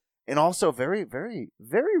that. And also very, very,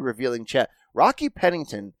 very revealing chat. Rocky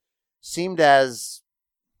Pennington seemed as...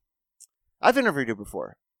 I've interviewed her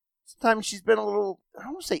before. Sometimes she's been a little, I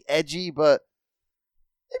don't want to say edgy, but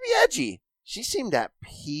maybe edgy. She seemed at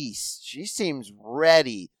peace. She seems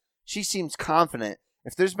ready. She seems confident.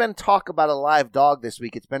 If there's been talk about a live dog this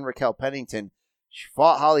week, it's been Raquel Pennington. She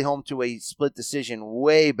fought Holly Holm to a split decision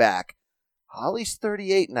way back. Holly's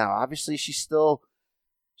 38 now. Obviously, she's still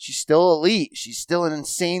elite. She's still in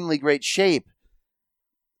insanely great shape.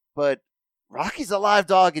 But Rocky's a live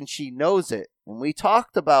dog, and she knows it. And we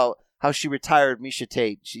talked about how she retired Miesha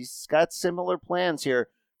Tate. She's got similar plans here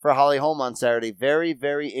for Holly Holm on Saturday. Very,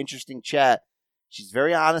 very interesting chat. She's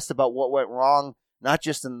very honest about what went wrong. not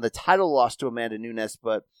just in the title loss to Amanda Nunes,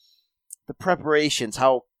 but the preparations,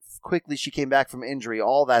 how quickly she came back from injury,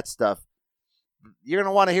 all that stuff. You're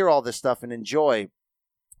going to want to hear all this stuff and enjoy.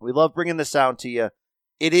 We love bringing the sound to you.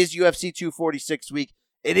 It is UFC 246 week.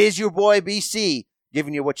 It is your boy BC,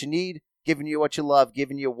 giving you what you need, giving you what you love,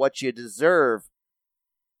 giving you what you deserve.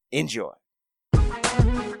 Enjoy.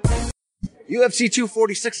 UFC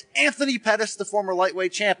 246, Anthony Pettis, the former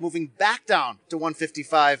lightweight champ, moving back down to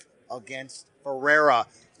 155 against Ferreira.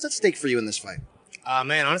 What's at stake for you in this fight?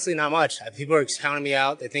 Man, honestly, not much. People are counting me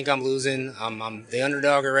out. They think I'm losing. I'm the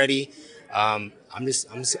underdog already. I'm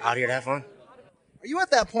just out here to have fun. Are you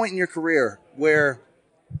at that point in your career where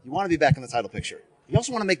you want to be back in the title picture? You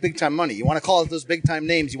also want to make big-time money. You want to call out those big-time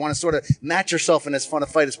names. You want to sort of match yourself in as fun a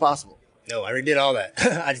fight as possible. No, I already did all that.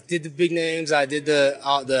 I did the big names. I did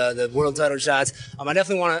the world title shots. I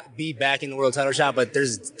definitely want to be back in the world title shot, but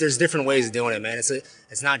there's different ways of doing it, man.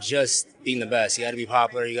 It's not just being the best. You got to be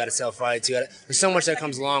popular. You got to sell fights. There's so much that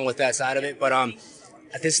comes along with that side of it. But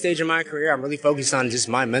at this stage of my career, I'm really focused on just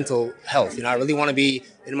my mental health. I really want to be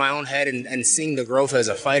in my own head and seeing the growth as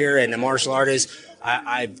a fighter and a martial artist.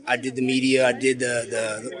 I did the media, I did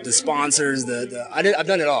the sponsors, I've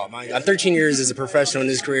done it all. I'm 13 years as a professional in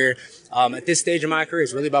this career. At this stage of my career,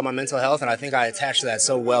 it's really about my mental health, and I think I attached to that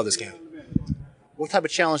so well this camp. What type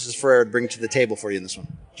of challenges does Ferreira bring to the table for you in this one?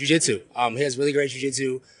 Jiu-jitsu. He has really great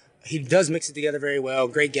jiu-jitsu. He does mix it together very well.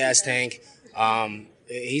 Great gas tank.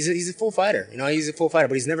 He's a full fighter. He's a full fighter,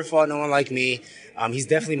 but he's never fought no one like me. He's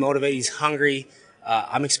definitely motivated. He's hungry.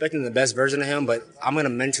 I'm expecting the best version of him, but I'm going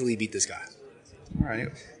to mentally beat this guy. All right.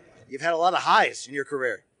 You've had a lot of highs in your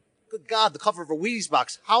career. Good God, the cover of a Wheaties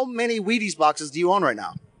box. How many Wheaties boxes do you own right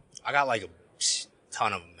now? I got like a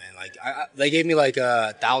ton of them, man. They gave me like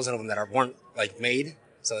 1,000 of them that weren't like made,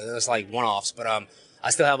 so it's like one-offs. But I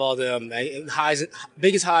still have all the highs,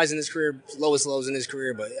 biggest highs in his career, lowest lows in his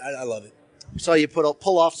career. But I love it. We saw you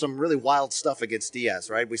pull off some really wild stuff against Diaz,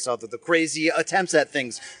 right? We saw the crazy attempts at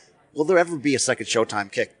things. Will there ever be a second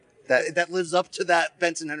Showtime kick that lives up to that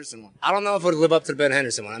Benson Henderson one? I don't know if it would live up to the Ben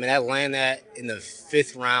Henderson one. I land that in the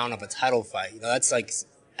 5th round of a title fight. That's like,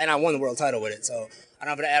 and I won the world title with it. So I don't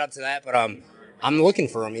know if it'll add up to that, but I'm looking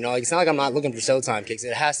for them. It's not like I'm not looking for Showtime kicks.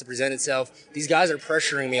 It has to present itself. These guys are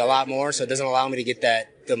pressuring me a lot more, so it doesn't allow me to get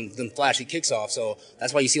them flashy kicks off. So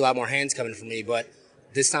that's why you see a lot more hands coming from me. But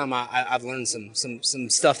this time I've learned some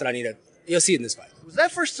stuff that I need to. You'll see it in this fight. Was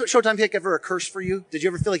that first Showtime kick ever a curse for you? Did you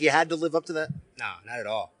ever feel like you had to live up to that? No, not at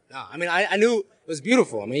all. No, I knew it was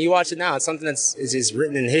beautiful. You watch it now. It's something that's is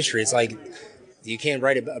written in history. It's like you can't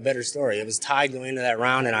write a better story. It was tied going into that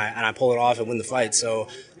round, and I pull it off and win the fight. So,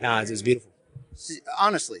 no, it was beautiful. See,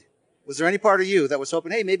 honestly, was there any part of you that was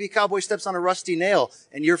hoping, hey, maybe Cowboy steps on a rusty nail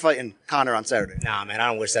and you're fighting Conor on Saturday? Nah, man, I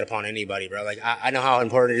don't wish that upon anybody, bro. I know how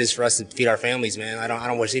important it is for us to feed our families, man. I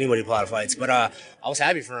don't wish anybody to pull out of fights. But I was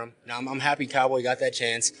happy for him. I'm happy Cowboy got that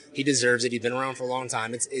chance. He deserves it. He's been around for a long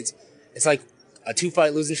time. It's like a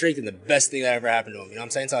 2-fight losing streak and the best thing that ever happened to him. You know what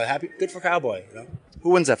I'm saying? So I'm happy. Good for Cowboy. Who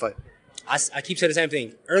wins that fight? I keep saying the same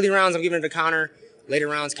thing. Early rounds, I'm giving it to Conor. Later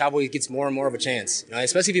rounds, Cowboy gets more and more of a chance.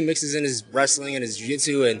 Especially if he mixes in his wrestling and his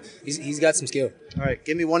jiu-jitsu, and he's got some skill. All right,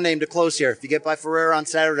 give me one name to close here. If you get by Ferreira on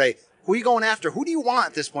Saturday, who are you going after? Who do you want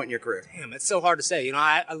at this point in your career? Damn, it's so hard to say.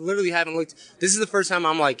 I literally haven't looked. This is the first time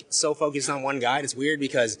I'm so focused on one guy. It's weird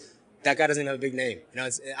because that guy doesn't have a big name.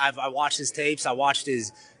 I watched his tapes. I watched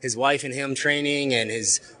his wife and him training and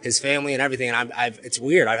his family and everything. And it's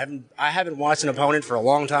weird. I haven't watched an opponent for a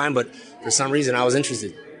long time, but for some reason I was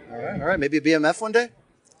interested. All right. Maybe a BMF one day.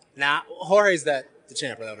 Nah, Jorge's the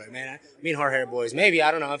champ, man. Me and Jorge are boys. Maybe,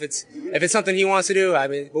 I don't know if it's something he wants to do.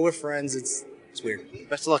 But we're friends. It's weird.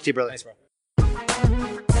 Best of luck to you, brother. Thanks, bro.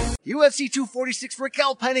 UFC 246,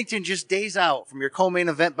 Raquel Pennington just days out from your co-main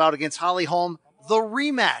event bout against Holly Holm, the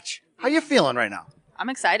rematch. How you feeling right now? I'm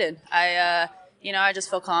excited. I just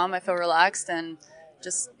feel calm. I feel relaxed and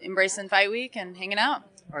just embracing fight week and hanging out.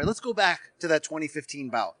 All right, let's go back to that 2015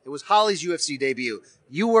 bout. It was Holly's UFC debut.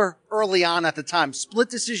 You were early on at the time. Split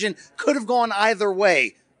decision, could have gone either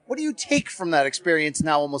way. What do you take from that experience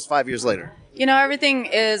now almost 5 years later? Everything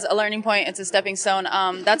is a learning point. It's a stepping stone.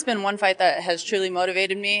 That's been one fight that has truly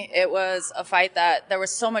motivated me. It was a fight that there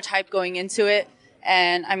was so much hype going into it.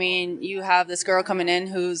 And, you have this girl coming in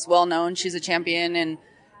who's well-known. She's a champion in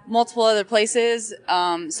multiple other places.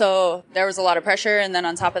 So there was a lot of pressure. And then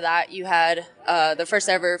on top of that, you had the first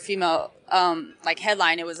ever female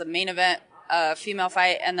headline. It was a main event, female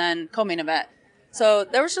fight, and then co-main event. So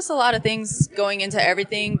there was just a lot of things going into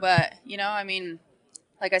everything. But,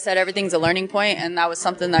 like I said, everything's a learning point. And that was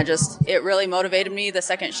something that it really motivated me the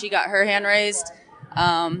second she got her hand raised.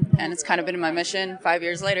 And it's kind of been my mission 5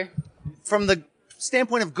 years later. From the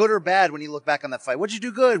standpoint of good or bad when you look back on that fight? What'd you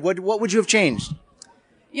do good? What would you have changed?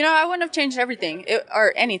 You know, I wouldn't have changed everything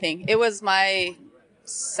or anything. It was my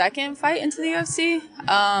second fight into the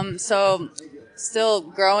UFC. So still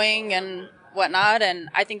growing and whatnot. And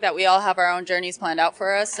I think that we all have our own journeys planned out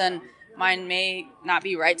for us. And mine may not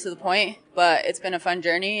be right to the point, but it's been a fun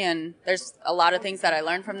journey. And there's a lot of things that I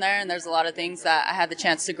learned from there. And there's a lot of things that I had the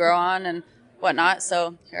chance to grow on and whatnot.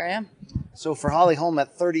 So here I am. So for Holly Holm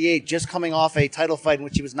at 38, just coming off a title fight in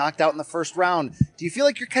which she was knocked out in the first round, do you feel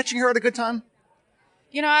like you're catching her at a good time?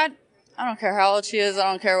 You know, I don't care how old she is. I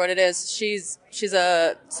don't care what it is. She's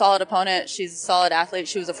a solid opponent. She's a solid athlete.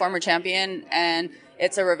 She was a former champion, and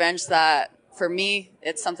it's a revenge that, for me,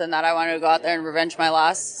 it's something that I wanted to go out there and revenge my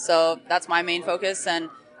loss. So that's my main focus, and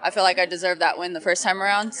I feel like I deserved that win the first time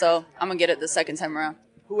around, so I'm going to get it the second time around.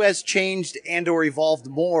 Who has changed and or evolved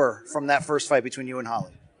more from that first fight between you and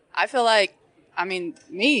Holly? I feel like,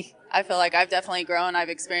 me. I feel like I've definitely grown. I've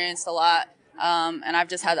experienced a lot, and I've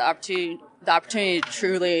just had the opportunity to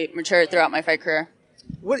truly mature throughout my fight career.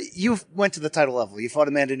 You went to the title level. You fought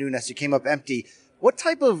Amanda Nunes. You came up empty. What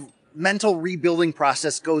type of mental rebuilding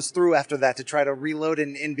process goes through after that to try to reload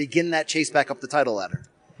and begin that chase back up the title ladder?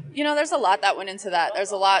 You know, there's a lot that went into that.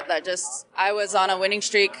 There's a lot that I was on a winning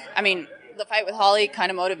streak. The fight with Holly kind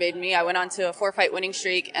of motivated me. I went on to a 4-fight winning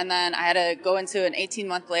streak, and then I had to go into an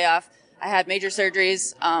 18-month layoff. I had major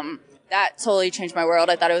surgeries. That totally changed my world.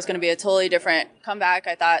 I thought it was going to be a totally different comeback.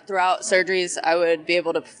 I thought throughout surgeries I would be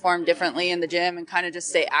able to perform differently in the gym and kind of just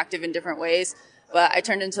stay active in different ways. But I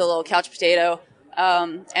turned into a little couch potato.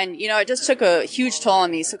 And, you know, it just took a huge toll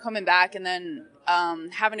on me. So coming back and then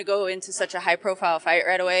having to go into such a high-profile fight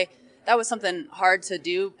right away, that was something hard to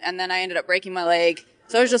do. And then I ended up breaking my leg.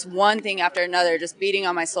 So it was just one thing after another, just beating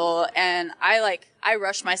on my soul. And I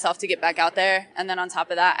rushed myself to get back out there. And then on top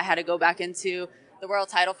of that, I had to go back into the world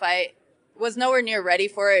title fight. Was nowhere near ready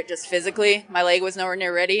for it, just physically. My leg was nowhere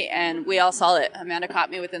near ready, and we all saw it. Amanda caught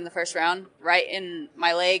me within the first round, right in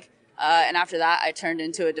my leg. And after that, I turned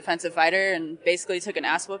into a defensive fighter and basically took an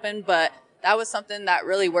ass whooping. But that was something that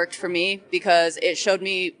really worked for me because it showed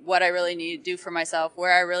me what I really needed to do for myself,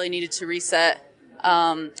 where I really needed to reset.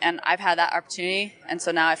 And I've had that opportunity, and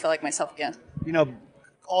so now I feel like myself again. You know,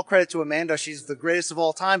 all credit to Amanda. She's the greatest of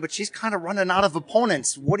all time, but she's kind of running out of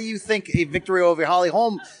opponents. What do you think a victory over Holly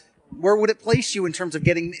Holm, where would it place you in terms of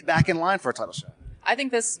getting back in line for a title shot? I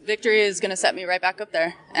think this victory is going to set me right back up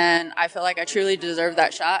there, and I feel like I truly deserve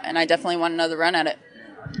that shot, and I definitely want another run at it.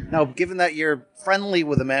 Now, given that you're friendly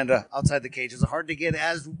with Amanda outside the cage, is it hard to get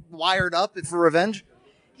as wired up for revenge?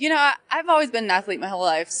 You know, I've always been an athlete my whole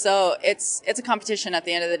life, so it's a competition at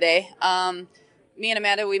the end of the day. Me and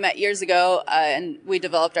Amanda, we met years ago, and we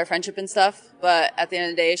developed our friendship and stuff, but at the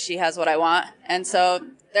end of the day, she has what I want, and so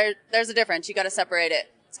there's a difference. You got to separate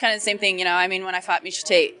it. It's kind of the same thing, you know. I mean, when I fought Miesha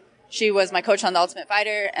Tate, she was my coach on The Ultimate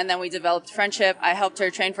Fighter, and then we developed friendship. I helped her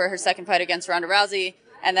train for her second fight against Ronda Rousey,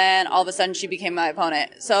 and then all of a sudden she became my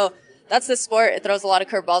opponent. So that's the sport. It throws a lot of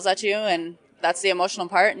curveballs at you, and that's the emotional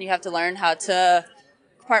part, and you have to learn how to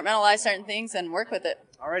compartmentalize certain things and work with it.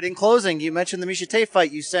 All right, in closing, you mentioned the Miesha Tate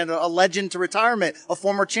fight. You sent a legend to retirement, a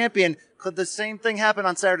former champion. Could the same thing happen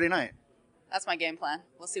on Saturday night? That's my game plan.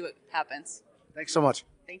 We'll see what happens. Thanks so much.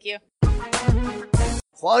 Thank you.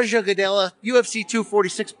 Claudia Gadelha, UFC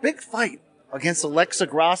 246, big fight against Alexa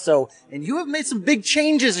Grasso, and you have made some big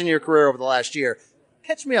changes in your career over the last year.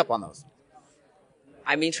 Catch me up on those.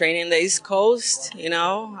 I've been training the East Coast, you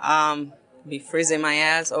know, be freezing my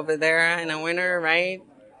ass over there in the winter, right?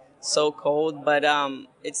 So cold, but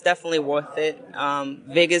it's definitely worth it.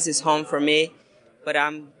 Vegas is home for me, but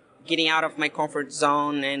I'm getting out of my comfort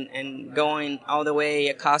zone and going all the way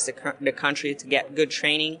across the country to get good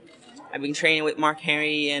training. I've been training with Mark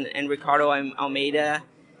Henry and Ricardo Almeida.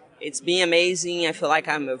 It's been amazing. I feel like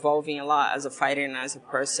I'm evolving a lot as a fighter and as a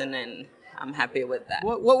person, and I'm happy with that.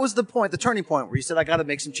 What was the point, the turning point, where you said, I got to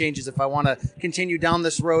make some changes if I want to continue down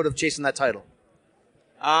this road of chasing that title?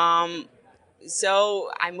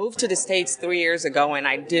 So I moved to the States 3 years ago, and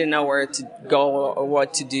I didn't know where to go or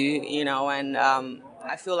what to do, you know, and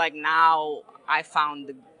I feel like now I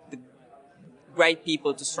found the right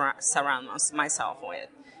people to surround myself with.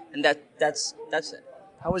 And that's it.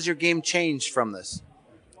 How has your game changed from this?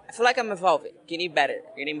 I feel like I'm evolving, getting better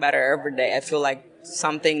every day. I feel like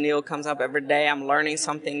something new comes up every day. I'm learning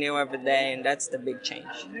something new every day, and that's the big change.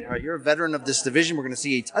 All right, you're a veteran of this division. We're going to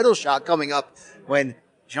see a title shot coming up when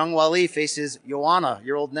Zhang Weili faces Joanna,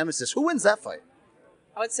 your old nemesis. Who wins that fight?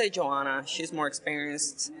 I would say Joanna. She's more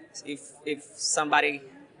experienced. If somebody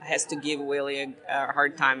has to give Weili a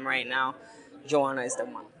hard time right now, Joanna is the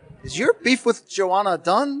one. Is your beef with Joanna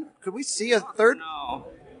done? Could we see a third? No.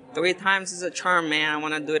 3 times is a charm, man. I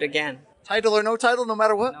want to do it again. Title or no title, no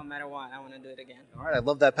matter what? No matter what, I want to do it again. All right, I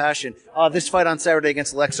love that passion. This fight on Saturday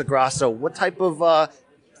against Alexa Grasso, what type of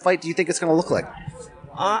fight do you think it's going to look like?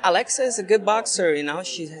 Alexa is a good boxer, you know.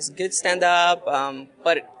 She has good stand-up,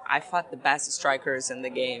 but I fought the best strikers in the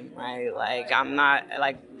game, right? Like, I'm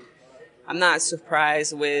not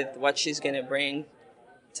surprised with what she's going to bring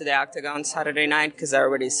to the octagon Saturday night because I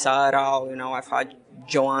already saw it all. You know, I fought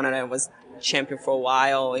Joanna that was champion for a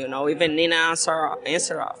while. You know, even Nina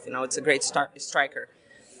Ansaroff. You know, it's a great striker.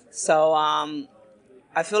 So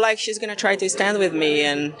I feel like she's gonna try to stand with me,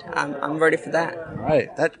 and I'm ready for that. All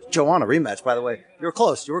right, that Joanna rematch, by the way, you were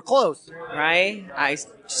close. You were close. Right?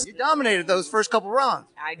 You dominated those first couple rounds.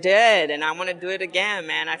 I did, and I want to do it again,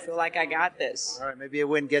 man. I feel like I got this. All right, maybe a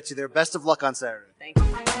win gets you there. Best of luck on Saturday. Thank you.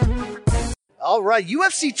 All right,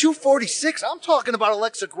 UFC 246. I'm talking about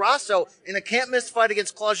Alexa Grasso in a can't-miss fight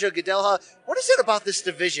against Claudia Gadelha. What is it about this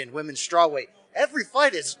division, women's strawweight? Every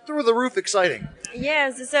fight is through the roof exciting.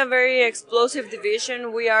 Yes, it's a very explosive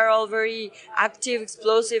division. We are all very active,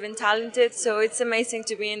 explosive, and talented, so it's amazing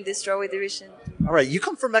to be in this strawweight division. All right, you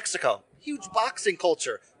come from Mexico. Huge boxing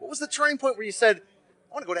culture. What was the turning point where you said,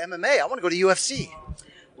 I want to go to MMA, I want to go to UFC?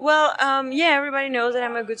 Well, yeah, everybody knows that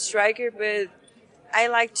I'm a good striker, but I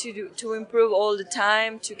like to improve all the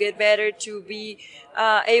time, to get better, to be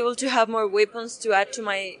able to have more weapons to add to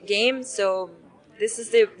my game. So this is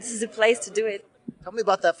the place to do it. Tell me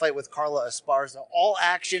about that fight with Carla Esparza. All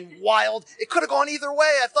action, wild. It could have gone either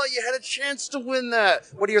way. I thought you had a chance to win that.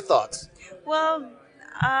 What are your thoughts? Well,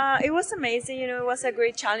 it was amazing. You know, it was a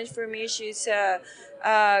great challenge for me. She's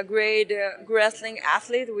a great wrestling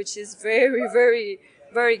athlete, which is very, very,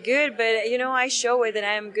 very good. But, you know, I show it that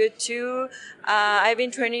I am good too. I've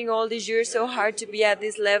been training all these years so hard to be at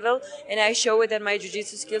this level, and I show it that my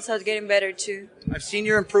jiu-jitsu skills are getting better too. I've seen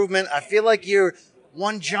your improvement. I feel like you're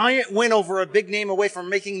one giant win over a big name away from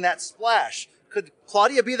making that splash. Could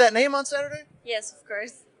Claudia be that name on Saturday? Yes, of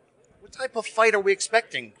course. What type of fight are we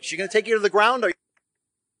expecting? Is she going to take you to the ground?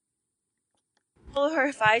 All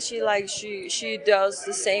her fights, she does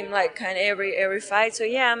the same like kind of every fight. So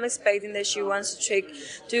yeah, I'm expecting that she wants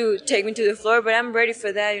to take me to the floor, but I'm ready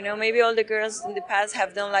for that. You know, maybe all the girls in the past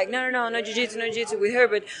have done like no jiu-jitsu with her,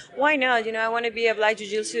 but why not? You know, I want to be a black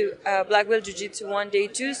belt jiu-jitsu one day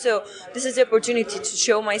too. So this is the opportunity to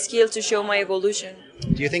show my skill, to show my evolution.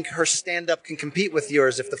 Do you think her stand-up can compete with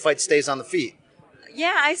yours if the fight stays on the feet?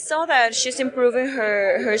 Yeah, I saw that she's improving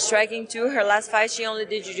her striking too. Her last fight, she only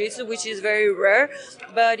did jiu-jitsu, which is very rare.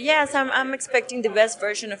 But yes, I'm expecting the best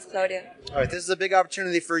version of Claudia. All right, this is a big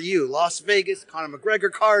opportunity for you. Las Vegas, Conor McGregor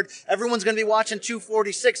card. Everyone's going to be watching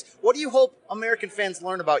 246. What do you hope American fans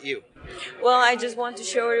learn about you? Well, I just want to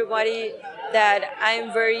show everybody that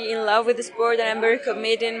I'm very in love with the sport, that I'm very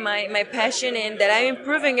committed in my passion, and that I'm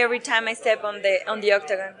improving every time I step on the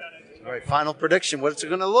octagon. All right, final prediction. What's it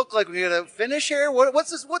going to look like? We're going to finish here.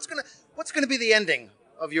 What's going to be the ending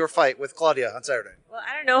of your fight with Claudia on Saturday? Well,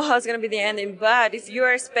 I don't know how it's going to be the ending, but if you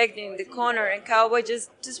are expecting the Conor and Cowboy, just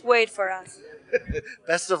wait for us.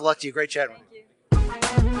 Best of luck to you. Great chatting with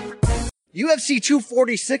you. UFC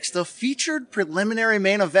 246, the featured preliminary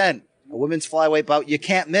main event, a women's flyweight bout you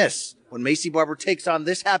can't miss. When Macy Barber takes on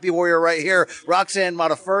this happy warrior right here, Roxanne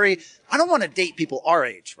Modafferi. I don't want to date people our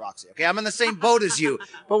age, Roxy, okay? I'm in the same boat as you.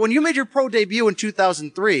 But when you made your pro debut in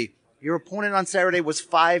 2003, your opponent on Saturday was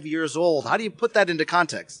 5 years old. How do you put that into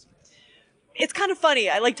context? It's kind of funny.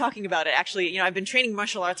 I like talking about it, actually. You know, I've been training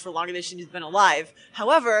martial arts for longer than she's been alive.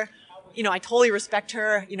 However, you know, I totally respect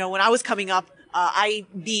her. You know, when I was coming up, I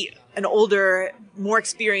beat an older, more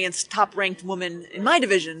experienced, top-ranked woman in my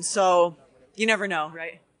division. So you never know,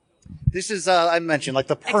 right? This is, I mentioned, like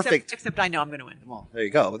the perfect... Except I know I'm going to win. Well, there you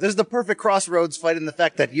go. This is the perfect crossroads fight in the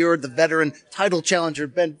fact that you're the veteran title challenger,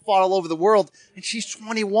 been fought all over the world, and she's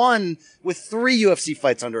 21 with 3 UFC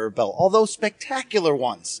fights under her belt, although spectacular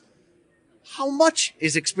ones. How much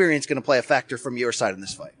is experience going to play a factor from your side in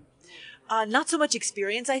this fight? Not so much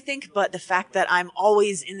experience, I think, but the fact that I'm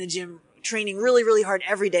always in the gym training really, really hard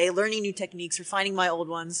every day, learning new techniques, refining my old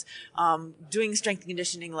ones, doing strength and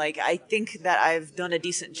conditioning. Like, I think that I've done a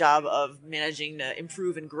decent job of managing to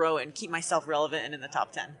improve and grow and keep myself relevant and in the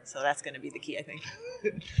top 10. So that's going to be the key, I think.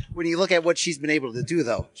 When you look at what she's been able to do,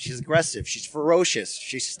 though, she's aggressive, she's ferocious,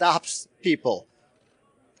 she stops people.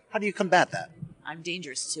 How do you combat that? I'm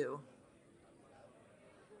dangerous, too.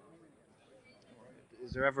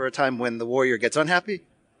 Is there ever a time when the warrior gets unhappy?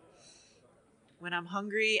 When I'm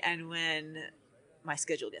hungry and when my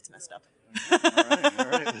schedule gets messed up. All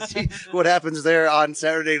right. Let's see what happens there on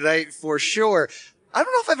Saturday night for sure. I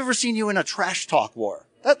don't know if I've ever seen you in a trash talk war.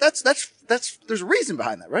 That's there's a reason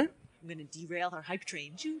behind that, right? I'm going to derail our hype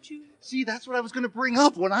train. Choo choo. See, that's what I was going to bring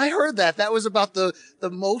up. When I heard that was about the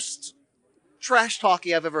most trash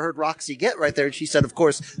talky I've ever heard Roxy get right there. And she said, of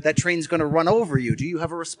course, that train's going to run over you. Do you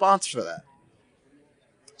have a response for that?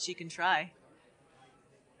 She can try.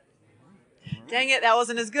 Dang it, that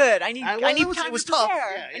wasn't as good. I need time it was to tough.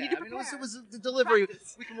 prepare. Yeah, I need to prepare. it was the delivery.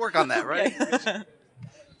 We can work on that, right?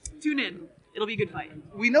 Tune in. It'll be a good fight.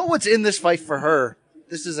 We know what's in this fight for her.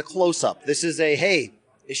 This is a close-up. This is a, hey,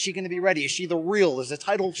 is she going to be ready? Is she the real? Is a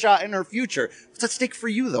title shot in her future? What's at stake for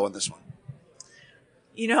you, though, in this one?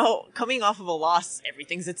 You know, coming off of a loss,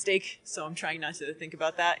 everything's at stake. So I'm trying not to think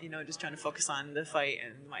about that. You know, just trying to focus on the fight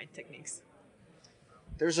and my techniques.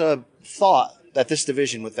 There's a thought that this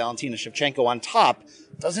division with Valentina Shevchenko on top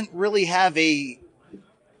doesn't really have a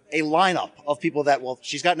lineup of people that, well,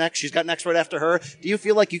 she's got next right after her. Do you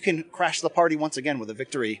feel like you can crash the party once again with a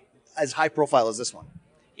victory as high profile as this one?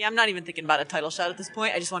 Yeah, I'm not even thinking about a title shot at this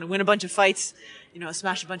point. I just want to win a bunch of fights, you know,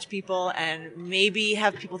 smash a bunch of people, and maybe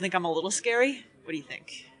have people think I'm a little scary. What do you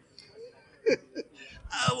think?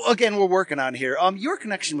 Again, we're working on here. Your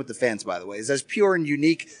connection with the fans, by the way, is as pure and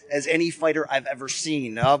unique as any fighter I've ever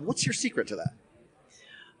seen. What's your secret to that?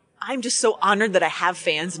 I'm just so honored that I have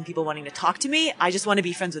fans and people wanting to talk to me. I just want to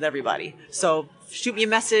be friends with everybody. So shoot me a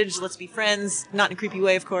message. Let's be friends. Not in a creepy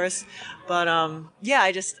way, of course. But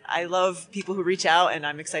yeah, I love people who reach out, and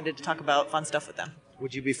I'm excited to talk about fun stuff with them.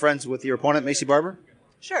 Would you be friends with your opponent, Macy Barber?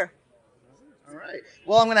 Sure. All right.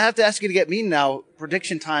 Well, I'm going to have to ask you to get mean now.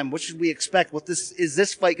 Prediction time. What should we expect? Is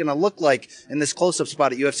this fight going to look like in this close-up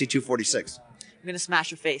spot at UFC 246? I'm going to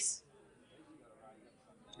smash her face.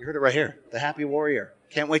 You heard it right here. The Happy Warrior.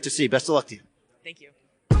 Can't wait to see. Best of luck to you. Thank you.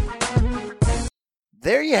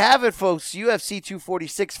 There you have it, folks. UFC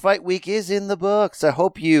 246 Fight Week is in the books. I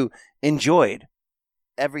hope you enjoyed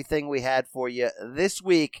everything we had for you this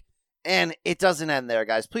week. And it doesn't end there,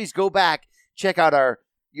 guys. Please go back, check out our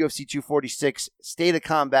UFC 246 State of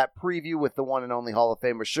Combat preview with the one and only Hall of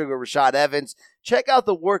Famer Sugar Rashad Evans. Check out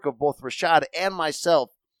the work of both Rashad and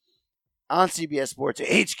myself on CBS Sports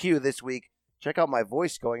HQ this week. Check out my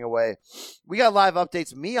voice going away. We got live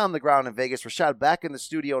updates, me on the ground in Vegas, Rashad back in the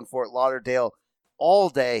studio in Fort Lauderdale all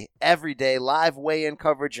day, every day. Live weigh-in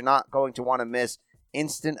coverage you're not going to want to miss.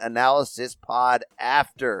 Instant analysis pod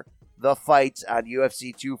after the fights on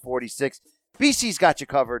UFC 246. BC's got you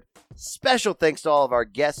covered. Special thanks to all of our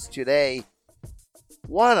guests today.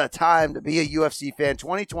 What a time to be a UFC fan.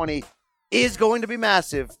 2020 is going to be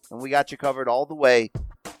massive, and we got you covered all the way.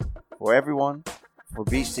 For everyone, for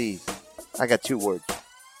BC, I got 2 words.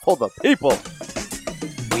 For the people.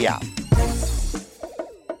 We out.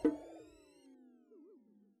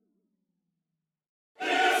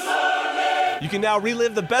 You can now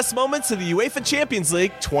relive the best moments of the UEFA Champions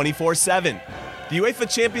League 24/7. The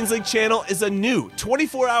UEFA Champions League channel is a new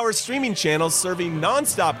 24-hour streaming channel serving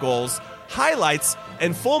non-stop goals, highlights,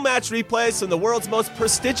 and full match replays from the world's most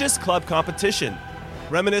prestigious club competition.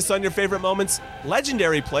 Reminisce on your favorite moments,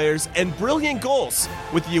 legendary players, and brilliant goals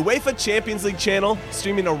with the UEFA Champions League channel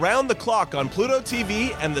streaming around the clock on Pluto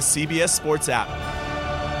TV and the CBS Sports app.